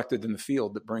is reflected in the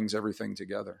field that brings everything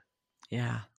together.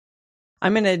 Yeah.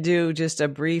 I'm going to do just a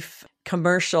brief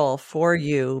commercial for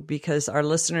you, because our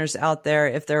listeners out there,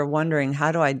 if they're wondering,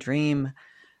 how do I dream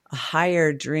a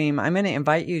higher dream? I'm going to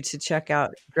invite you to check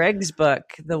out Greg's book,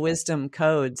 The Wisdom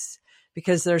Codes,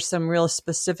 because there's some real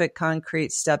specific,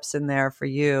 concrete steps in there for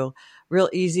you. Real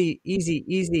easy,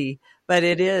 but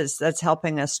that's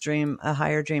helping us dream a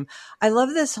higher dream. I love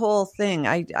this whole thing.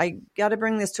 I got to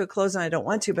bring this to a close, and I don't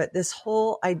want to, but this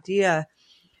whole idea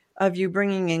of you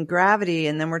bringing in gravity,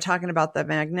 and then we're talking about the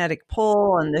magnetic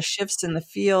pole and the shifts in the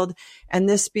field, and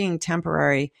this being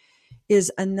temporary is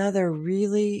another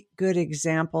really good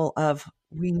example of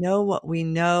we know what we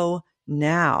know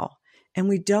now, and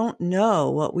we don't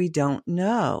know what we don't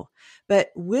know. But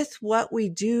with what we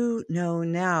do know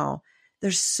now,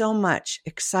 there's so much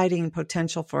exciting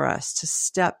potential for us to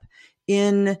step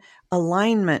in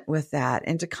alignment with that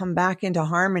and to come back into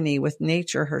harmony with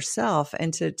nature herself,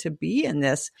 and to be in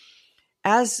this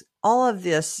as all of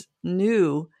this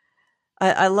new.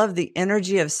 I love the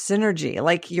energy of synergy.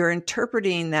 Like you're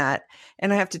interpreting that.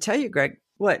 And I have to tell you, Greg,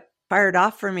 what fired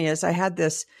off for me is I had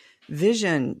this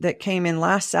vision that came in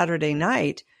last Saturday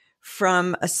night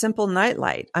from a simple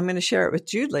nightlight. I'm going to share it with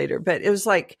Jude later, but it was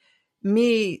like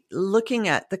me looking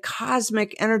at the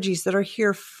cosmic energies that are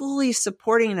here fully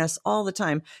supporting us all the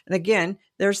time. And again,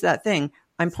 there's that thing.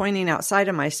 I'm pointing outside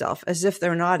of myself as if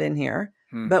they're not in here,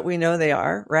 but we know they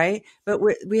are, right? But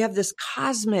we have this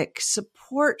cosmic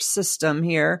support system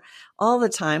here all the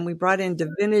time. We brought in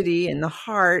divinity in the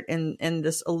heart and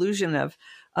this illusion of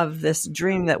this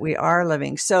dream that we are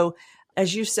living. So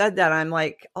as you said that, I'm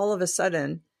like, all of a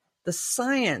sudden, the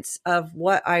science of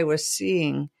what I was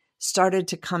seeing started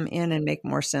to come in and make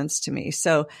more sense to me.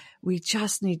 So we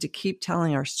just need to keep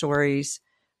telling our stories,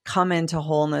 come into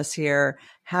wholeness here,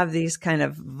 have these kind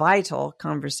of vital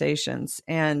conversations.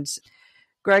 And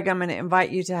Greg, I'm going to invite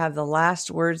you to have the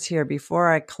last words here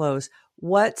before I close.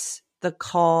 What's the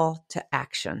call to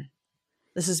action?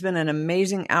 This has been an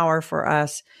amazing hour for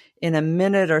us. In a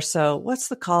minute or so, what's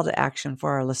the call to action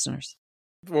for our listeners?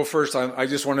 Well, first, I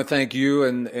just want to thank you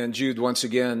and Jude once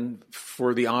again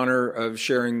for the honor of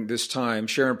sharing this time,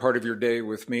 sharing part of your day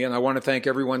with me. And I want to thank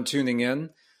everyone tuning in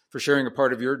for sharing a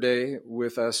part of your day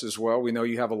with us as well. We know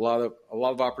you have a lot of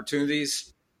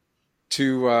opportunities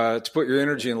to put your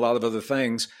energy in a lot of other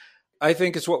things. I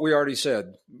think it's what we already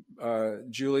said,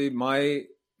 Julie. My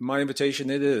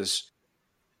invitation it is.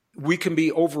 We can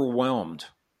be overwhelmed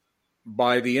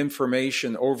by the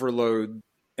information overload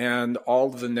and all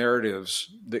the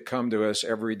narratives that come to us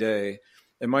every day.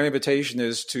 And my invitation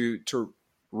is to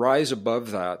rise above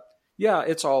that. Yeah,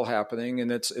 it's all happening,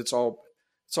 and it's all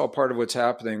part of what's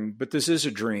happening. But this is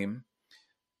a dream,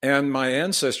 and my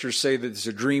ancestors say that it's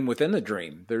a dream within a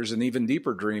dream. There's an even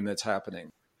deeper dream that's happening,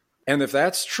 and if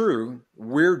that's true,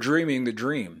 we're dreaming the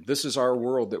dream. This is our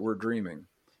world that we're dreaming.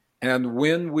 And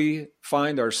when we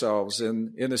find ourselves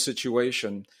in a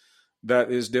situation that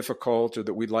is difficult or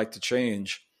that we'd like to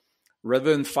change,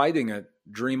 rather than fighting it,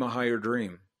 dream a higher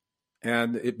dream.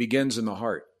 And it begins in the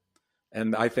heart.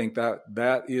 And I think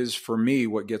that is, for me,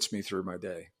 what gets me through my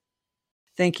day.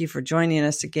 Thank you for joining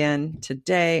us again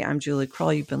today. I'm Julie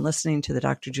Krull. You've been listening to the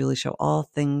Dr. Julie Show, All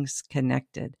Things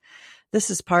Connected. This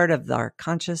is part of our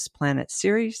Conscious Planet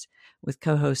series with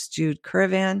co-host Jude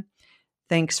Currivan.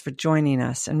 Thanks for joining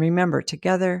us. And remember,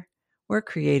 together, we're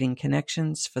creating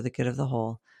connections for the good of the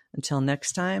whole. Until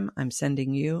next time, I'm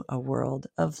sending you a world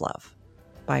of love.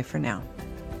 Bye for now.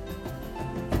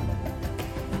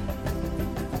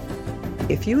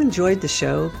 If you enjoyed the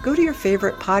show, go to your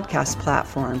favorite podcast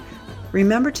platform.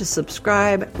 Remember to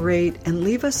subscribe, rate, and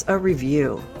leave us a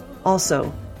review.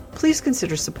 Also, please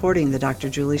consider supporting the Dr.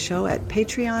 Julie Show at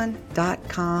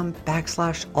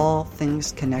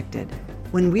patreon.com/allthingsconnected.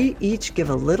 When we each give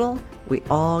a little, we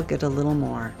all get a little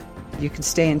more. You can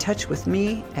stay in touch with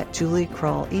me at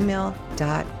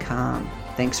juliekrullemail.com.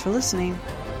 Thanks for listening.